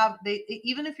have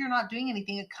even if you're not doing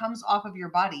anything, it comes off of your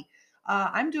body.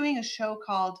 I'm doing a show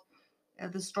called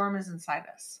 "The Storm Is Inside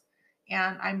Us,"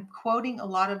 and I'm quoting a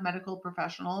lot of medical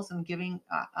professionals and giving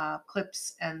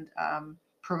clips and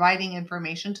providing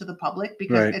information to the public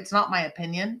because it's not my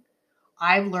opinion.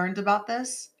 I've learned about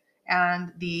this,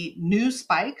 and the new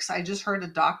spikes. I just heard a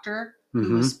doctor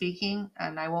who was speaking,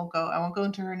 and I won't go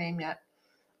into her name yet,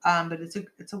 but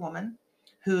it's a woman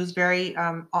who's very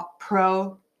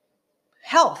pro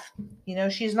health.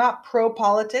 She's not pro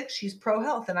politics; she's pro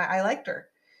health, and I liked her.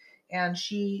 And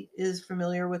she is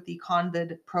familiar with the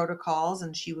COVID protocols,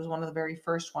 and she was one of the very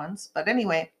first ones. But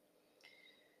anyway,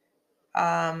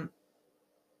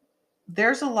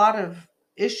 there's a lot of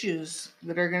issues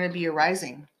that are going to be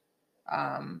arising.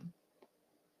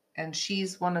 And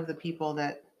she's one of the people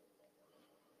that,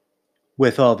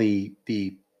 with all the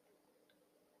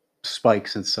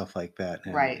spikes and stuff like that.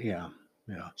 And right. Yeah.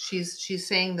 She's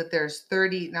saying that there's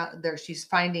 30 now there. She's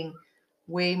finding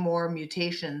way more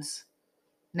mutations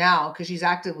now because she's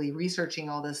actively researching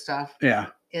all this stuff. Yeah.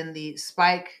 In the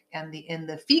spike and in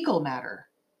the fecal matter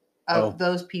of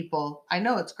those people. I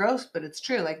know it's gross, but it's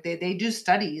true. Like they do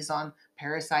studies on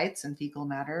parasites and fecal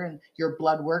matter, and your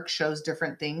blood work shows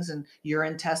different things, and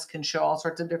urine tests can show all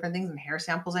sorts of different things, and hair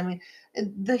samples. I mean,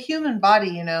 the human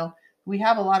body, we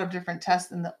have a lot of different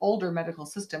tests in the older medical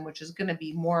system, which is going to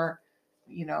be more,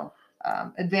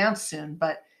 advanced soon.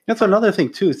 But that's another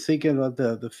thing too. Thinking about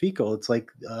the fecal, it's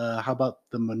like, how about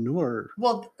the manure?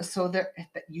 Well, so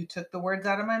you took the words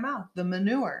out of my mouth. The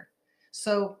manure.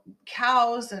 So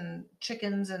cows and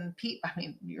chickens and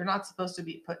you're not supposed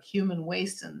to put human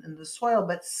waste in the soil,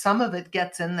 but some of it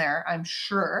gets in there, I'm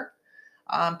sure.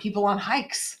 People on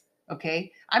hikes.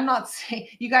 Okay. I'm not saying,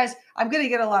 you guys, I'm going to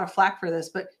get a lot of flack for this,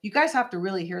 but you guys have to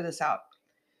really hear this out.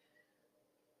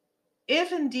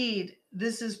 If indeed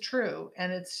this is true,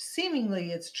 and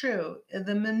it's true,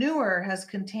 the manure has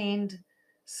contained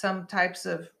some types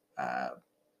of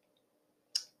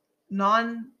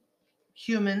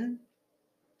non-human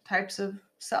types of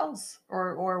cells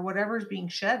or whatever's being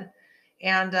shed.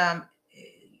 And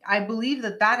I believe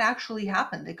that actually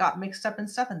happened. It got mixed up and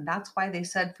stuff. And that's why they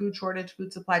said food shortage,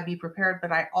 food supply, be prepared.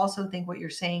 But I also think what you're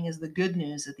saying is the good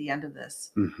news at the end of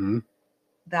this,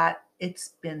 that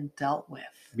it's been dealt with.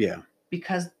 Yeah.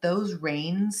 Because those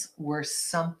rains were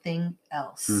something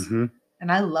else. And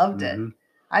I loved it.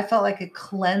 I felt like it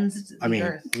cleansed the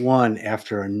earth. One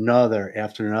after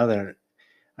another.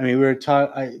 We were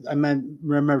talking. I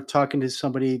remember talking to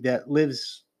somebody that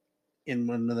lives in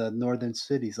one of the northern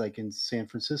cities, like in San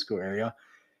Francisco area,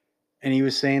 and he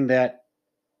was saying that,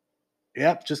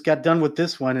 yep, just got done with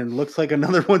this one, and looks like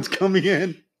another one's coming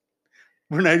in.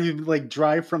 We're not even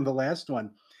dry from the last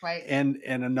one, right? And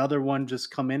another one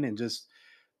just come in, and just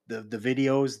the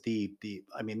videos,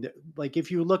 like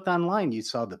if you looked online, you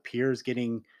saw the piers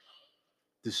getting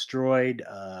destroyed.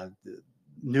 The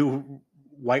new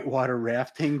whitewater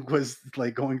rafting was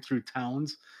going through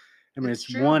towns. It's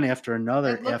true. one after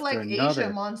another. It looked after like another.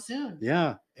 Asia monsoon.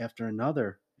 Yeah, after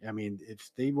another. If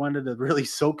they wanted to really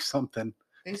soak something,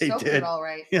 they soaked did. It all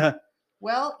right. Yeah.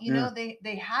 Well,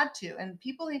 they had to, and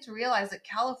people need to realize that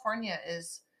California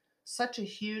is such a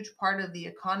huge part of the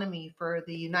economy for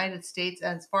the United States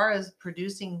as far as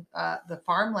producing the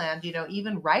farmland.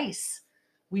 Even rice.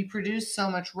 We produce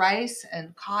so much rice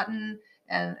and cotton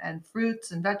and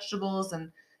fruits and vegetables.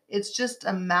 And it's just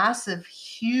a massive,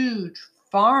 huge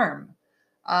farm.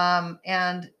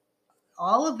 And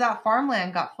all of that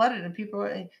farmland got flooded, and people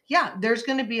were, yeah, there's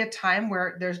going to be a time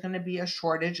where there's going to be a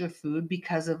shortage of food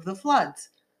because of the floods,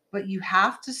 but you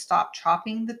have to stop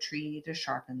chopping the tree to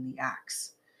sharpen the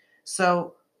axe.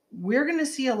 So we're going to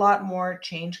see a lot more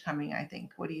change coming, I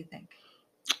think. What do you think?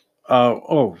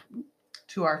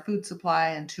 To our food supply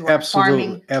and to our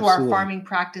farming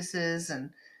practices. And,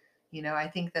 I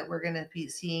think that we're going to be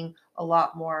seeing a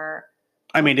lot more.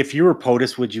 I mean, if you were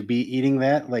POTUS, would you be eating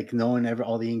that? Like knowing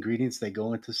all the ingredients that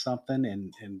go into something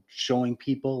and showing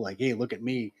people like, hey, look at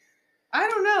me. I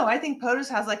don't know. I think POTUS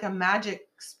has like a magic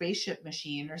spaceship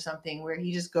machine or something where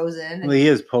he just goes in. Well, he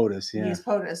is POTUS, yeah. He's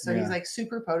POTUS, so he's like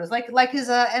super POTUS, like his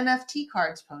NFT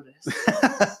cards POTUS.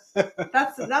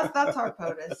 that's our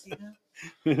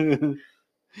POTUS,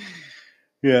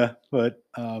 Yeah, but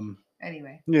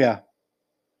anyway. Yeah.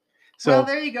 So, well,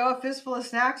 there you go. A fistful of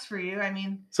snacks for you. I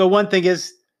mean, so one thing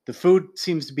is the food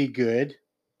seems to be good.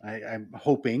 I'm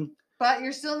hoping. But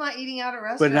you're still not eating out at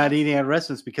restaurants. But not eating at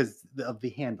restaurants because of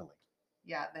the handling.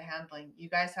 Yeah, the handling. You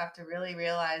guys have to really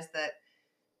realize that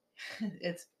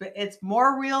it's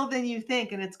more real than you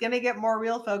think, and it's going to get more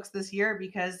real, folks, this year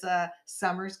because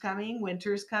summer's coming,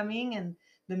 winter's coming, and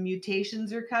the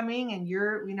mutations are coming, and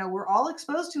we're all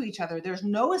exposed to each other. There's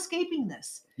no escaping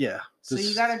this. Yeah. So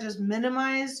you got to just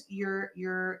minimize your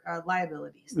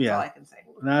liabilities. That's all I can say.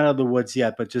 Not out of the woods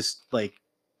yet, but just like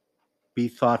be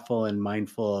thoughtful and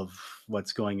mindful of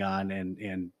what's going on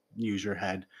and use your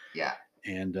head. Yeah.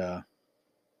 And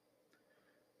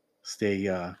stay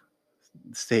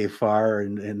far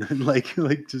and like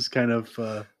just kind of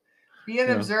be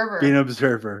an observer. Be an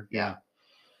observer. Yeah.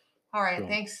 All right. So,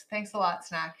 thanks a lot,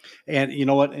 Snack. And you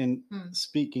know what? And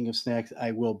speaking of snacks,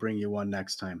 I will bring you one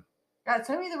next time.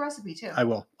 Send me the recipe too. I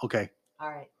will. Okay. All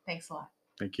right. Thanks a lot.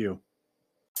 Thank you.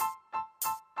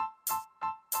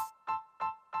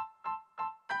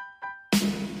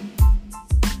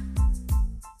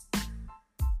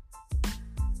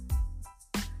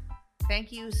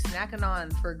 Thank you,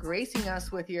 Anon, for gracing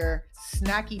us with your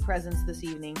snacky presence this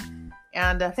evening.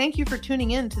 And thank you for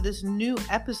tuning in to this new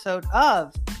episode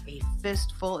of A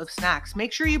Fistful of Snacks.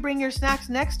 Make sure you bring your snacks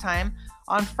next time.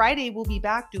 On Friday, we'll be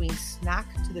back doing Snack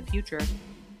to the Future.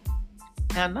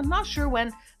 And I'm not sure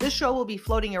when this show will be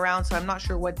floating around, so I'm not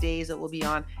sure what days it will be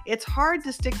on. It's hard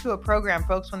to stick to a program,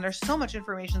 folks, when there's so much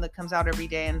information that comes out every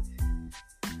day. And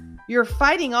you're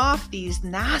fighting off these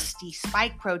nasty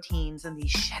spike proteins and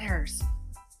these shedders.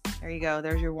 There you go.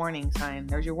 There's your warning sign.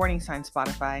 There's your warning sign,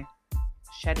 Spotify.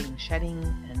 Shedding,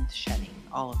 and shedding.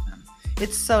 All of them.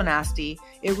 It's so nasty.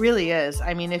 It really is.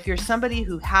 I mean, if you're somebody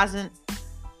who hasn't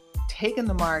taken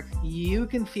the mark, you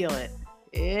can feel it.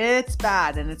 It's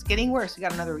bad and it's getting worse. We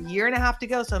got another 1.5 years to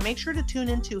go. So make sure to tune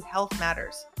into Health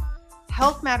Matters.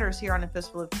 Health Matters here on A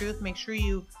Fistful of Truth. Make sure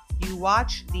you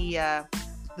watch The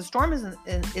Storm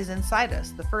is Inside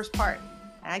Us, the first part.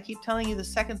 And I keep telling you the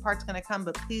second part's going to come,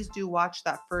 but please do watch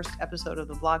that first episode of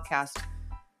the blogcast.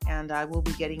 And I will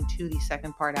be getting to the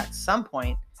second part at some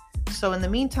point. So in the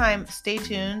meantime, stay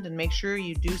tuned and make sure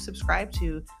you do subscribe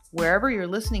to wherever you're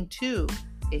listening to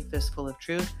A Fistful of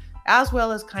Truth, as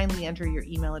well as kindly enter your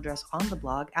email address on the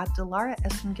blog at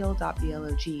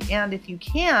delara.essengill.blog. And if you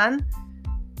can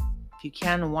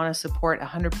and want to support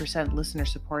 100%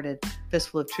 listener-supported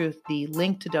Fistful of Truth, the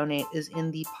link to donate is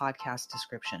in the podcast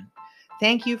description.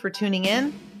 Thank you for tuning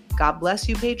in. God bless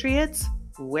you, Patriots.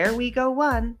 Where we go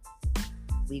one,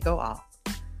 we go all.